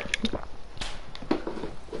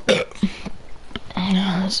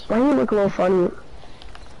 Why do you look a little funny? What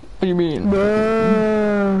do you mean?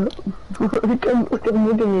 Look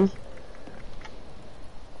at this.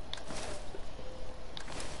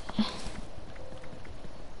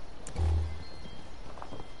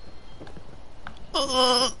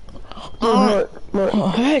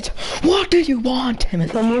 What? What do you want,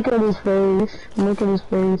 Timothy? Come look at his face. Look at his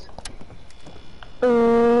face.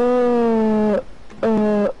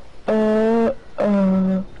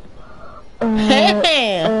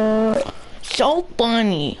 So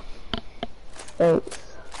funny. Thanks.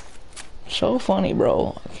 So funny,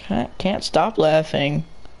 bro. Can't stop laughing.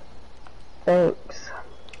 Thanks.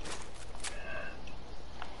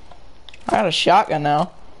 I got a shotgun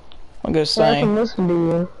now. I'm gonna I say. can listen to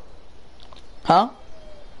you. Huh?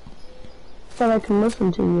 I can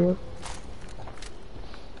listen to you.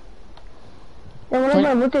 And whenever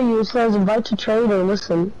I look at you, it says invite to trade or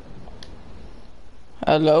listen.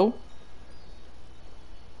 Hello?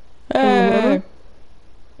 Hey.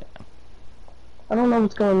 I don't know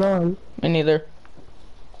what's going on. Me neither.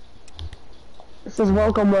 It says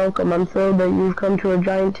welcome, welcome. I'm thrilled that you've come to a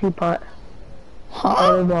giant teapot.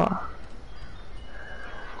 Huh? Blah,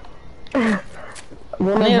 I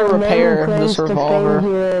need to repair this revolver.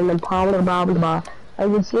 Here and blah, blah, blah. I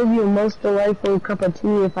would serve you a most delightful cup of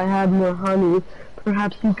tea if I had more honey.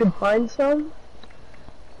 Perhaps you could find some?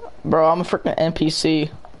 Bro, I'm a freaking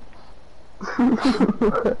NPC.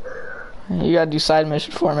 You gotta do side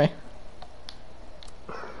mission for me.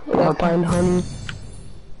 I'll find honey.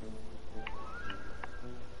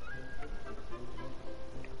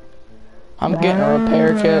 I'm getting a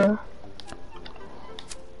repair kit.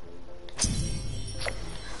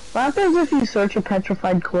 What happens if you search a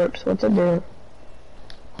petrified corpse? What's it do?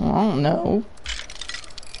 I don't know.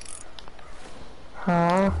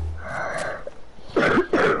 Huh?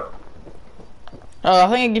 I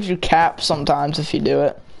think it gives you caps sometimes if you do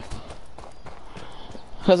it.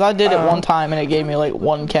 Cause I did it one time and it gave me like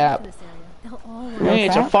 1 cap. Hey,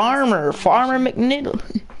 it's a farmer. Farmer McNiddle.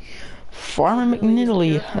 Farmer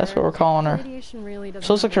McNiddley. That's what we're calling her. So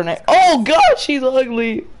looks like her name. Oh god, she's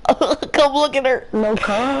ugly. Come look at her. No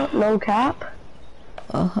cap? No cap?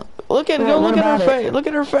 Look at look at her face. Look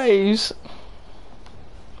at her face.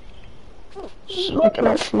 Look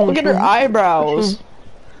at her eyebrows.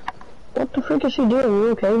 What the frick is she doing? You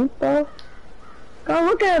okay, bro? Go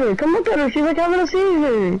look at her. Come look at her. She's like having a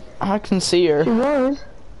seizure. I can see her. She was.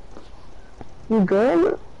 You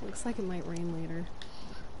good? Looks like it might rain later.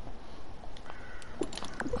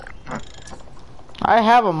 I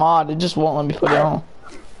have a mod. It just won't let me put it on.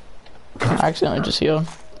 I accidentally just healed.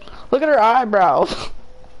 Look at her eyebrows.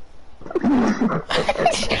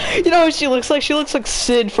 You know what she looks like? She looks like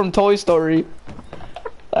Sid from Toy Story.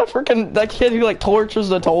 That kid who like tortures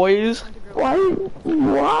the toys. Why?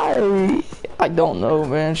 Why? I don't know,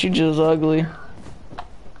 man. She's just ugly.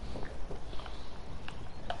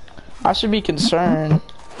 I should be concerned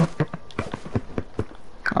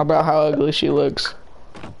about how ugly she looks.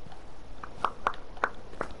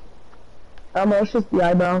 It's just the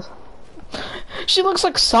eyebrows. She looks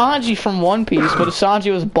like Sanji from One Piece, but if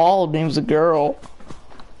Sanji was bald and he was a girl.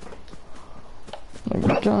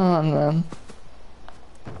 My God, man.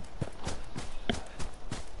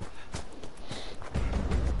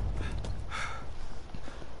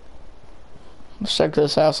 Let's check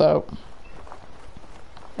this house out.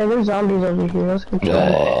 Hey, there's zombies over here. Let's go.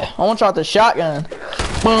 I want to try the shotgun.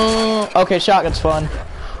 Boom. Okay, shotgun's fun.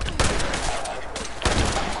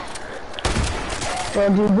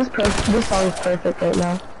 Well, dude, this song's perfect right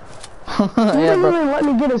now. Yeah, bro. Even let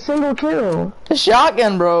me get a single kill. The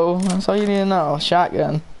shotgun, bro. That's all you need to know.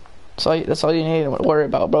 Shotgun. That's all you need to worry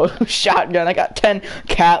about, bro. Shotgun. I got 10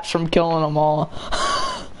 caps from killing them all.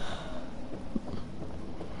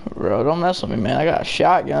 Bro, don't mess with me, man. I got a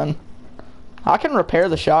shotgun. I can repair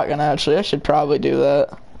the shotgun, actually. I should probably do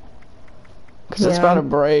that. Because it's about to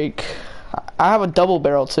break. I have a double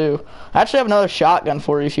barrel, too. I actually have another shotgun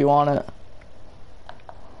for you if you want it.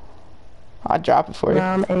 I'll drop it for you.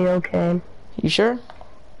 I'm A-okay. You sure?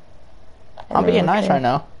 I'm being nice right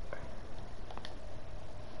now.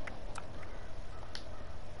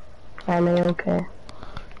 I'm A-okay.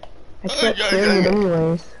 I can't kill you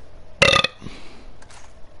anyways.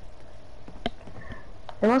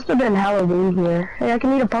 It must have been Halloween here. Hey, I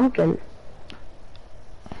can eat a pumpkin.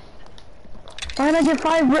 Why did I get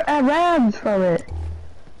 5 rads from it?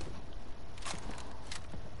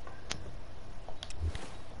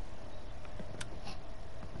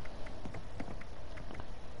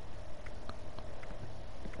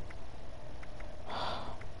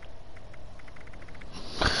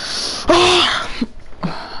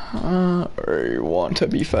 I want to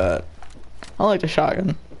be fat. I like the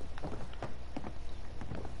shotgun.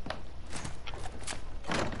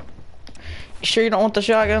 You sure you don't want the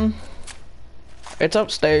shotgun? It's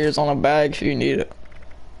upstairs on a bag if you need it.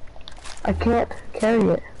 I can't carry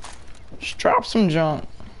it. Just drop some junk.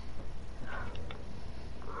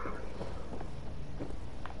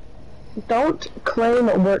 Don't claim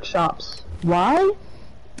workshops. Why?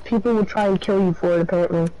 People will try and kill you for it,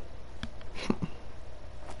 apparently.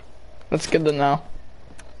 That's good to know.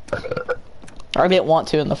 I didn't want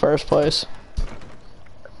to in the first place.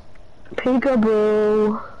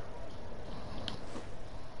 Peekaboo.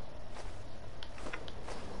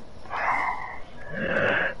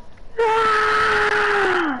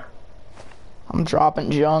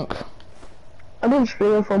 dropping junk. I've been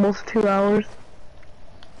streaming for almost 2 hours.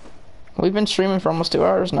 We've been streaming for almost 2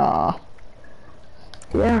 hours? Nah.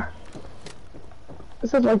 Yeah.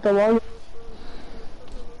 This is like the longest.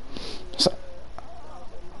 So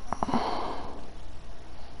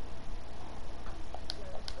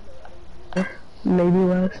maybe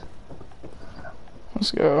less.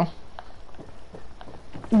 Let's go.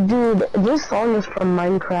 Dude, this song is from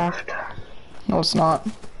Minecraft. No, it's not.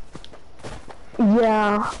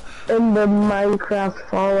 Yeah, in the Minecraft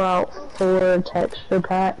Fallout 4 texture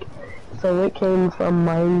pack. So it came from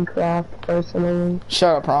Minecraft personally.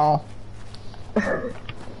 Shut up, Ronald.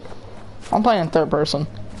 I'm playing in third person.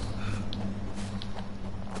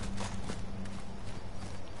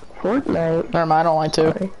 Fortnite? Never mind, I don't like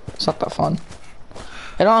to. Sorry. It's not that fun.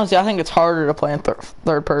 And honestly, I think it's harder to play in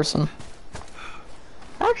third person.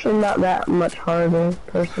 Actually, not that much harder,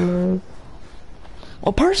 personally.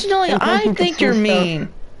 Well, personally, I think you're mean.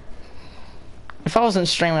 If I wasn't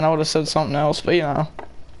streaming, I would have said something else, but you know.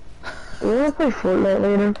 You wanna play Fortnite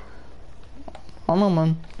later? I don't know,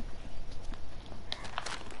 man.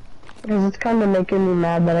 Because it's kind of making me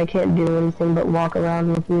mad that I can't do anything but walk around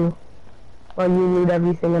with you. While you loot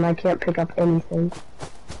everything and I can't pick up anything.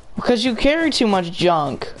 Because you carry too much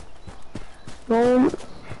junk. Well,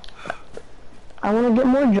 I want to get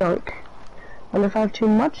more junk. And if I have too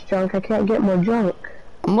much junk, I can't get more junk.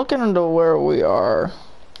 I'm looking into where we are.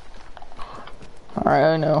 Alright,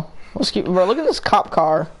 I know. Let's keep, bro, look at this cop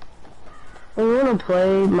car. We want to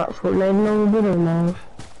play Fortnite a little bit or no?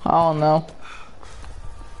 I don't know.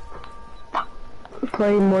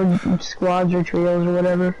 Play more squads or trios or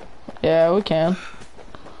whatever. Yeah, we can.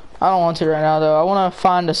 I don't want to right now, though. I want to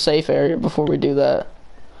find a safe area before we do that.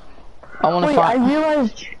 I want to find... I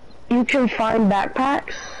realized you can find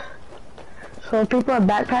backpacks. So if people have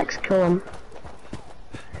backpacks, kill them.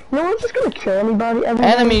 No one's just gonna kill anybody.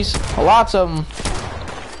 Enemies! Lots of them.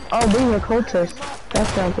 Oh, these are cultists.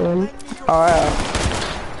 That's not good. Oh,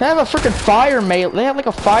 yeah. They have a freaking fire melee. They have like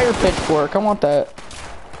a fire pitchfork. I want that.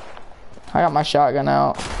 I got my shotgun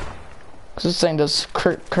out. Cause this thing does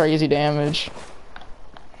crazy damage.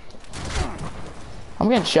 I'm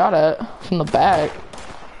getting shot at from the back.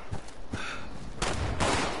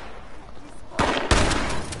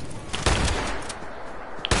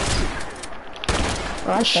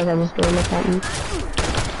 Oh, I thought I was doing something.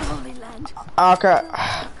 Oh crap.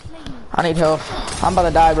 I need help. I'm about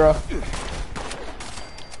to die, bro.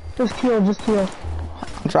 Just heal, just heal.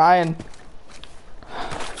 I'm trying.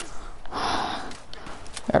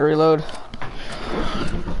 Gotta reload.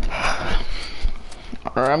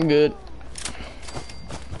 Alright, I'm good.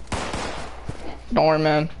 Don't worry,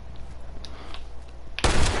 man.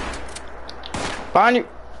 Behind you.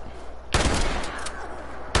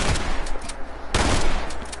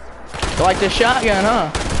 You like this shotgun,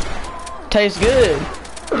 huh? Tastes good.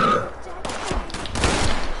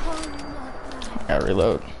 Gotta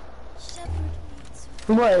reload.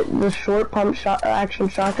 What? The short pump shot action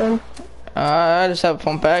shotgun? I just have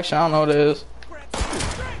pump action. I don't know what it is.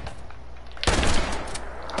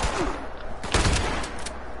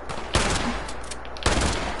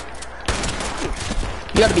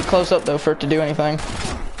 You gotta be close up though for it to do anything.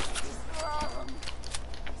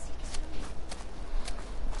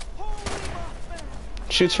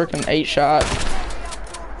 Shoots freaking 8 shot.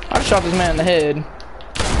 I just shot this man in the head.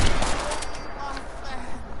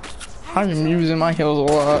 I'm using my heals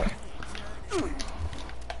a lot.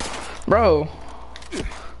 Bro,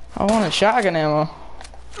 I want a shotgun ammo.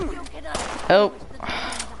 Help.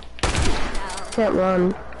 Can't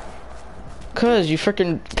run. Cause you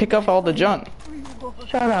freaking pick up all the junk.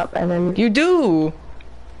 Shut up, Evan. You do.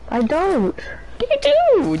 I don't. You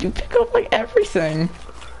do. You pick up like everything.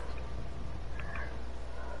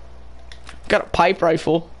 Got a pipe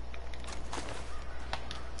rifle.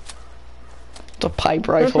 It's a pipe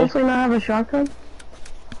rifle. Does this not have a shotgun?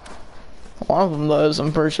 One of them does,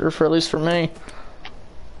 I'm pretty sure, for at least for me.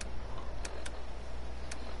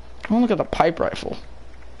 I want to look at the pipe rifle.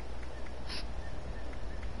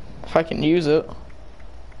 If I can use it.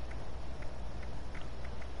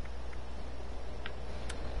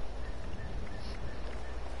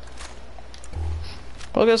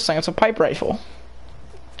 Look at this thing, it's a pipe rifle.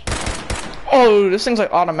 Oh, this thing's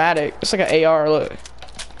like automatic. It's like an AR, look.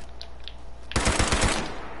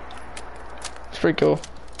 It's pretty cool.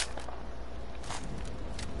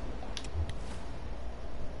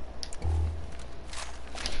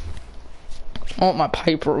 I want my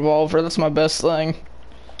pipe revolver, that's my best thing.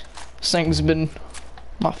 This thing's been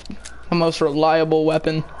my most reliable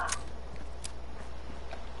weapon.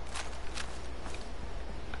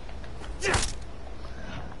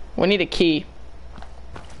 We need a key.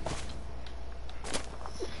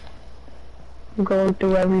 I'm going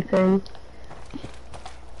through everything.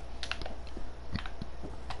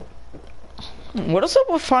 What is up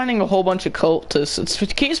with finding a whole bunch of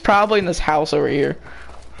cultists? He's probably in this house over here.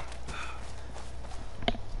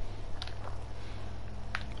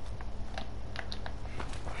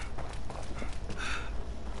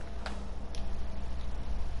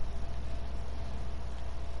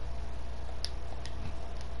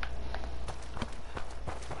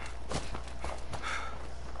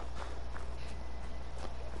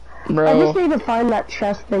 Bro. I just need to find that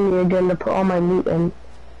chest thingy again to put all my loot in.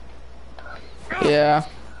 Yeah.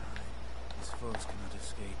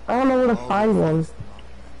 I don't know where to find one.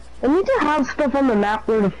 I need to have stuff on the map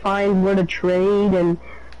where to find where to trade and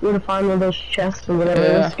where to find all those chests and whatever.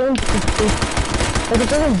 Yeah. This game's just, like, it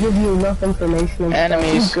doesn't give you enough information and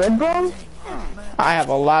enemies. stuff. You good, bro? I have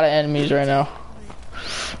a lot of enemies right now.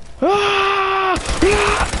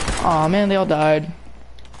 Oh man, they all died.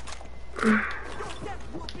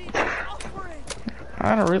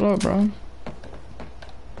 I gotta reload, bro.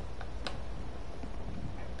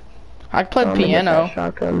 I played piano.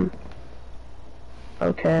 Shotgun.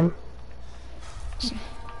 Okay.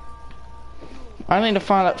 I need to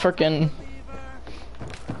find that frickin'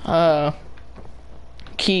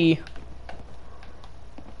 key.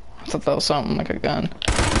 I thought that was something like a gun.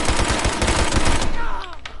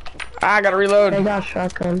 I gotta reload. I got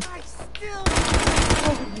shotgun.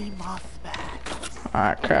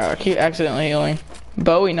 Alright, crap. I keep accidentally healing.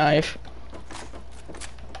 Bowie knife.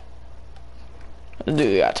 This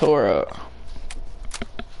dude got tore up.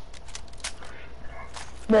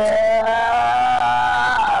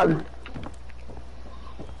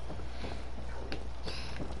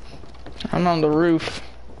 I'm on the roof.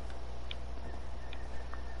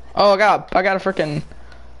 Oh, I got a freaking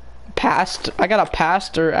I got a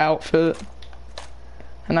pastor outfit.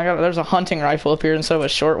 And there's a hunting rifle up here instead of a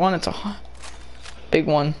short one. It's a big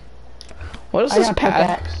one. What does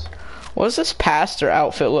this pastor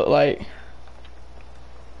outfit look like?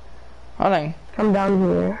 I think. Come down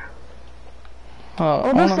here.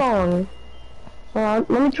 Oh, this song. Let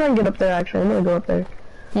me try and get up there. Actually, I'm gonna go up there.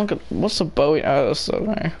 Look at what's the Bowie? Oh, that's so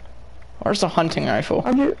there. Where's the hunting rifle?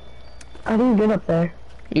 I didn't get up there.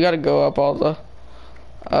 You gotta go up all the,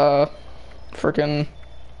 freaking,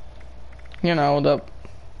 you know,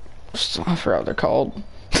 I forgot what they're called.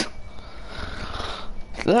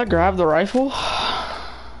 Did I grab the rifle?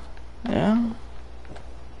 Yeah.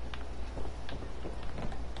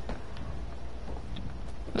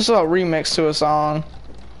 This is a remix to a song.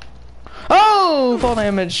 Oh, fall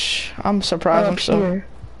damage. I'm surprised I'm so.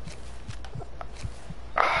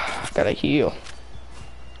 Gotta heal.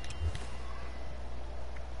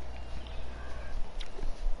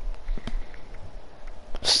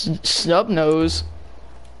 Snub nose.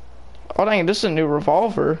 Oh dang, this is a new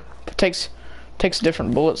revolver. It takes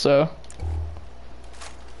different bullets though.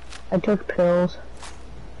 I took pills.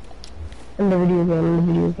 In the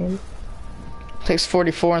video game. Takes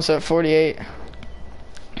 44 instead of 48.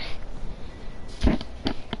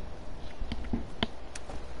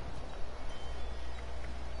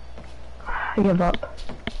 I give up.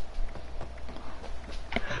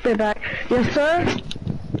 Stay back. Yes, sir?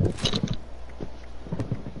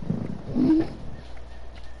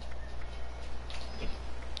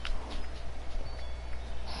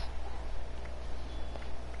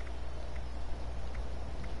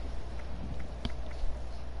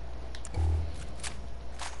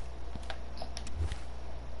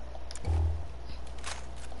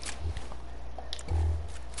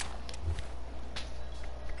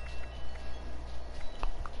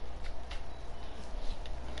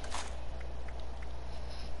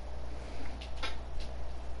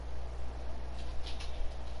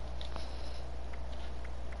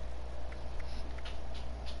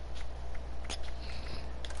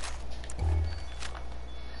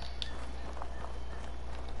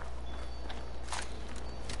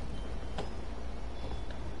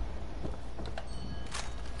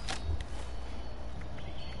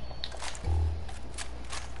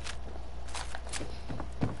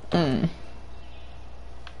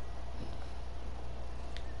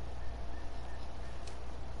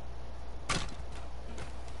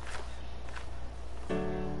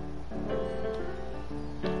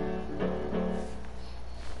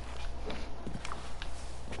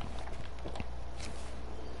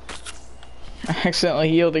 I accidentally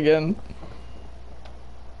healed again.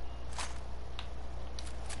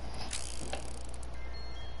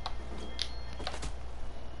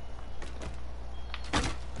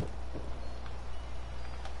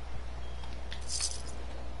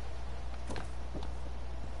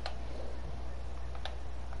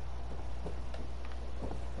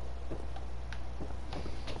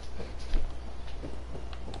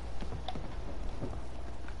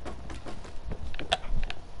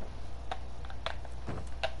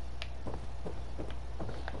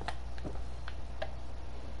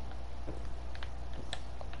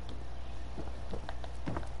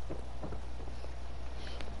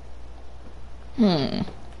 Dude,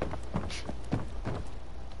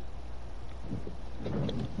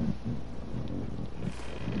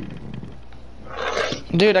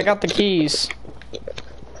 I got the keys.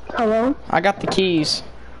 Hello? I got the keys.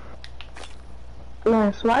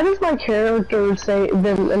 Nice. Why does my character say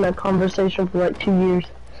been in a conversation for like 2 years?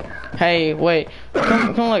 Hey, wait.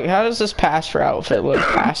 Come look. How does this pastor outfit look?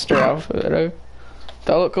 Pastor outfit. Does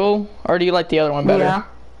that look cool? Or do you like the other one better? Yeah.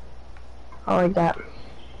 I like that.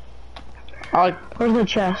 Where's the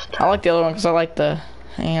chest? I like the other one because I like the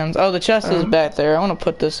hands. Oh, the chest is back there. I want to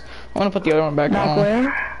put this. I want to put the other one back on.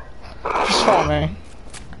 Where? Just follow me.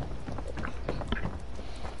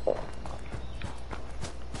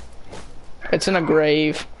 It's in a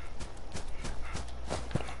grave.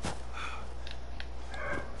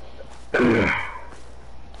 Yeah,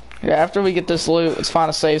 after we get this loot, let's find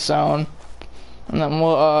a safe zone. And then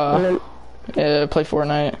we'll, yeah, play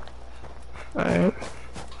Fortnite. Alright.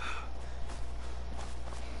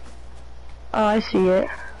 Oh, I see it.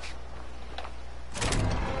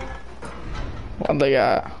 What they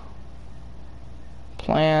got?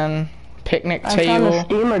 Plan, picnic I table. found a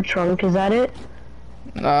steamer trunk, is that it?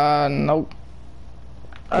 Nope.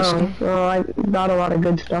 Oh, well, I got a lot of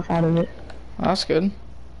good stuff out of it. That's good.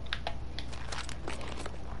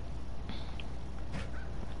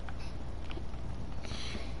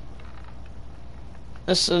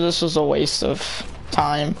 This was a waste of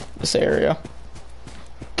time, this area.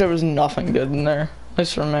 There was nothing good in there, at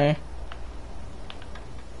least for me.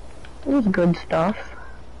 It was good stuff.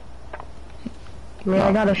 I mean,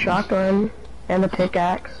 I got a shotgun and a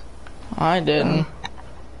pickaxe. I didn't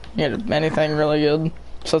get anything really good.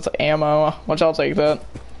 So it's ammo, which I'll take that.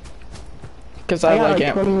 Cause I like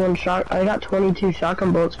it. I got 22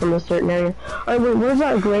 shotgun bullets from a certain area. Alright, wait, where's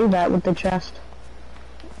that grave at with the chest?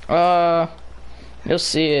 You'll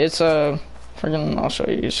see it. It's a friggin'. I'll show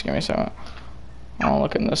you. Just give me a second. I'll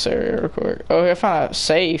look in this area real quick. Oh, I found a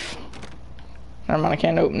safe. Never mind, I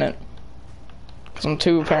can't open it. Cause I'm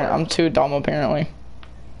too dumb apparently.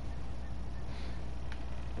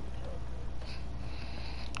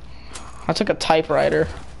 I took a typewriter.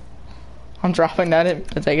 I'm dropping that in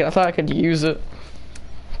to take it. I thought I could use it.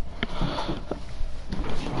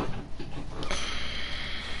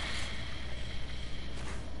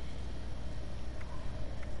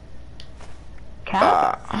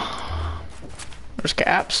 There's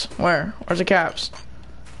caps. Where? Where's the caps?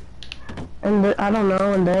 And I don't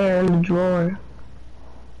know, in there, in the drawer.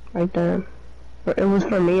 Right there. It was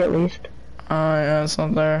for me at least. Oh yeah, it's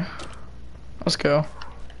not there. Let's go.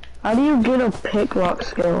 How do you get a picklock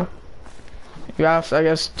skill? You have to, I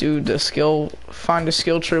guess, do the skill, find a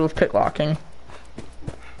skill tree with picklocking.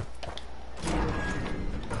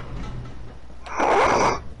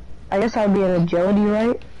 I guess I'd be an agility,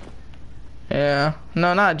 right? Yeah.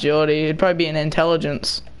 No, not agility. It'd probably be an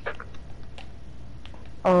intelligence.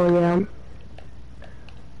 Oh, yeah.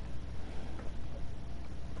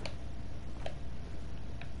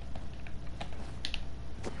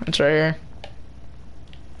 It's right here.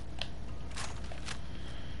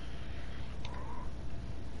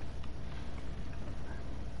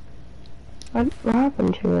 What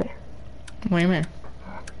happened to it? What do you mean?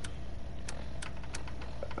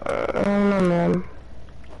 I don't know, man.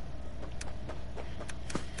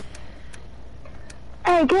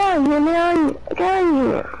 Hey, get out of here, man! Get out of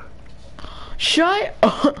here! Shut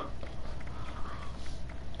up!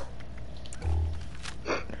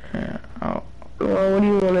 Yeah, oh. Well, what do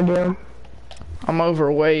you want to do? I'm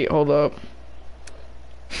overweight, hold up.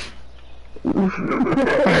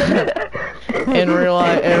 in real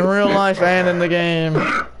life and in the game.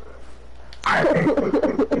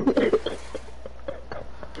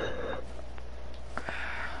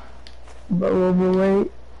 But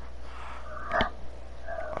overweight.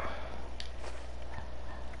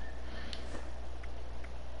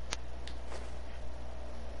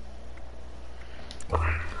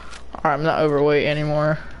 Alright, I'm not overweight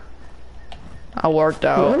anymore. I worked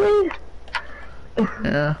out. Really?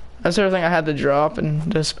 Yeah. That's everything I had to drop in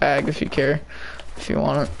this bag if you care. If you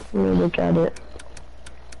want it. Let me look at it.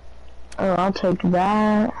 Oh, I'll take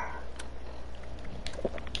that.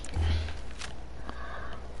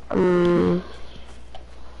 Let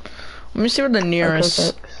me see where the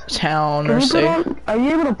nearest town or city. Are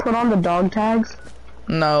you able to put on the dog tags?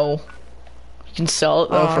 No. You can sell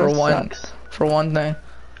it though for one thing.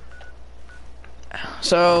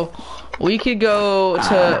 So we could go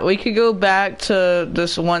back to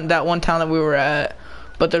that one town that we were at,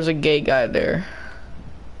 but there's a gay guy there.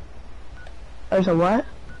 There's a what?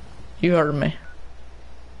 You heard me.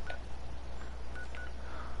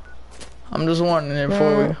 I'm just wondering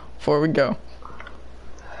before we go.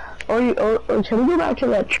 Or can we go back to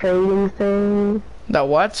that trading thing? The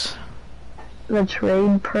what? The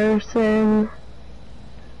trade person.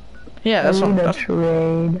 Yeah, that's what. The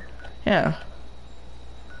trade. Yeah.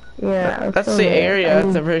 Yeah. That's the area,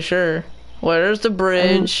 I'm pretty sure. Well, there's the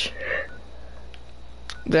bridge.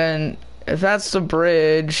 Then, if that's the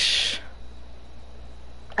bridge...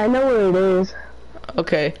 I know where it is.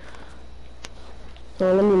 Okay.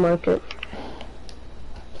 So let me mark it.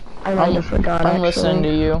 I might have forgot, I'm listening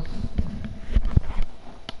to you.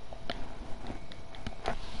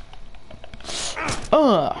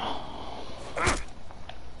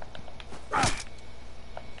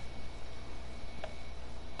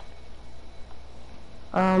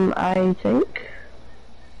 I think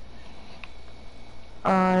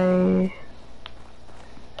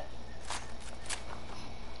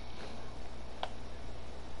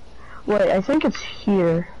wait, I think it's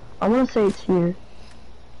here. I want to say it's here.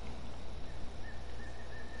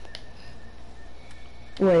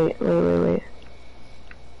 Wait.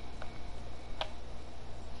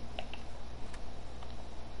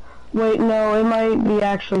 Wait, no, it might be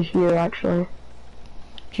actually here, actually.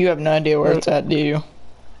 You have no idea where it's at, do you?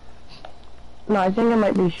 No, I think it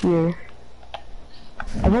might be here.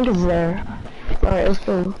 I think it's there. Alright, let's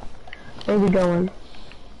go. Where are we going?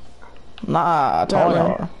 Nah,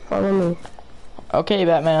 totally. Follow me. Okay,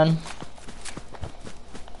 Batman.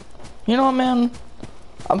 You know what, man?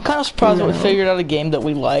 I'm kind of surprised that we figured out a game that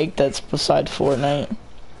we like that's besides Fortnite.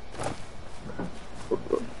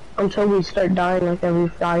 Until we start dying like every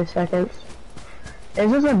 5 seconds.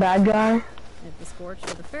 Is this a bad guy? If the Scorch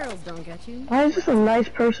or the Ferals don't get you. Why is this a nice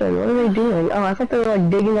person? What are they doing? Oh, I thought they were like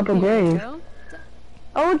digging up a grave.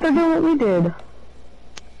 Oh, look, they're doing what we did.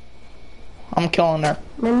 I'm killing her.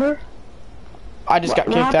 Remember? I just got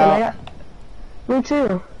kicked out. Me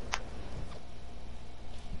too.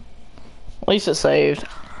 At least it saved.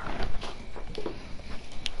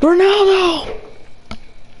 Ronaldo!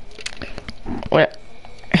 Wait.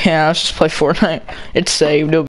 Yeah, let's just play Fortnite. It's saved.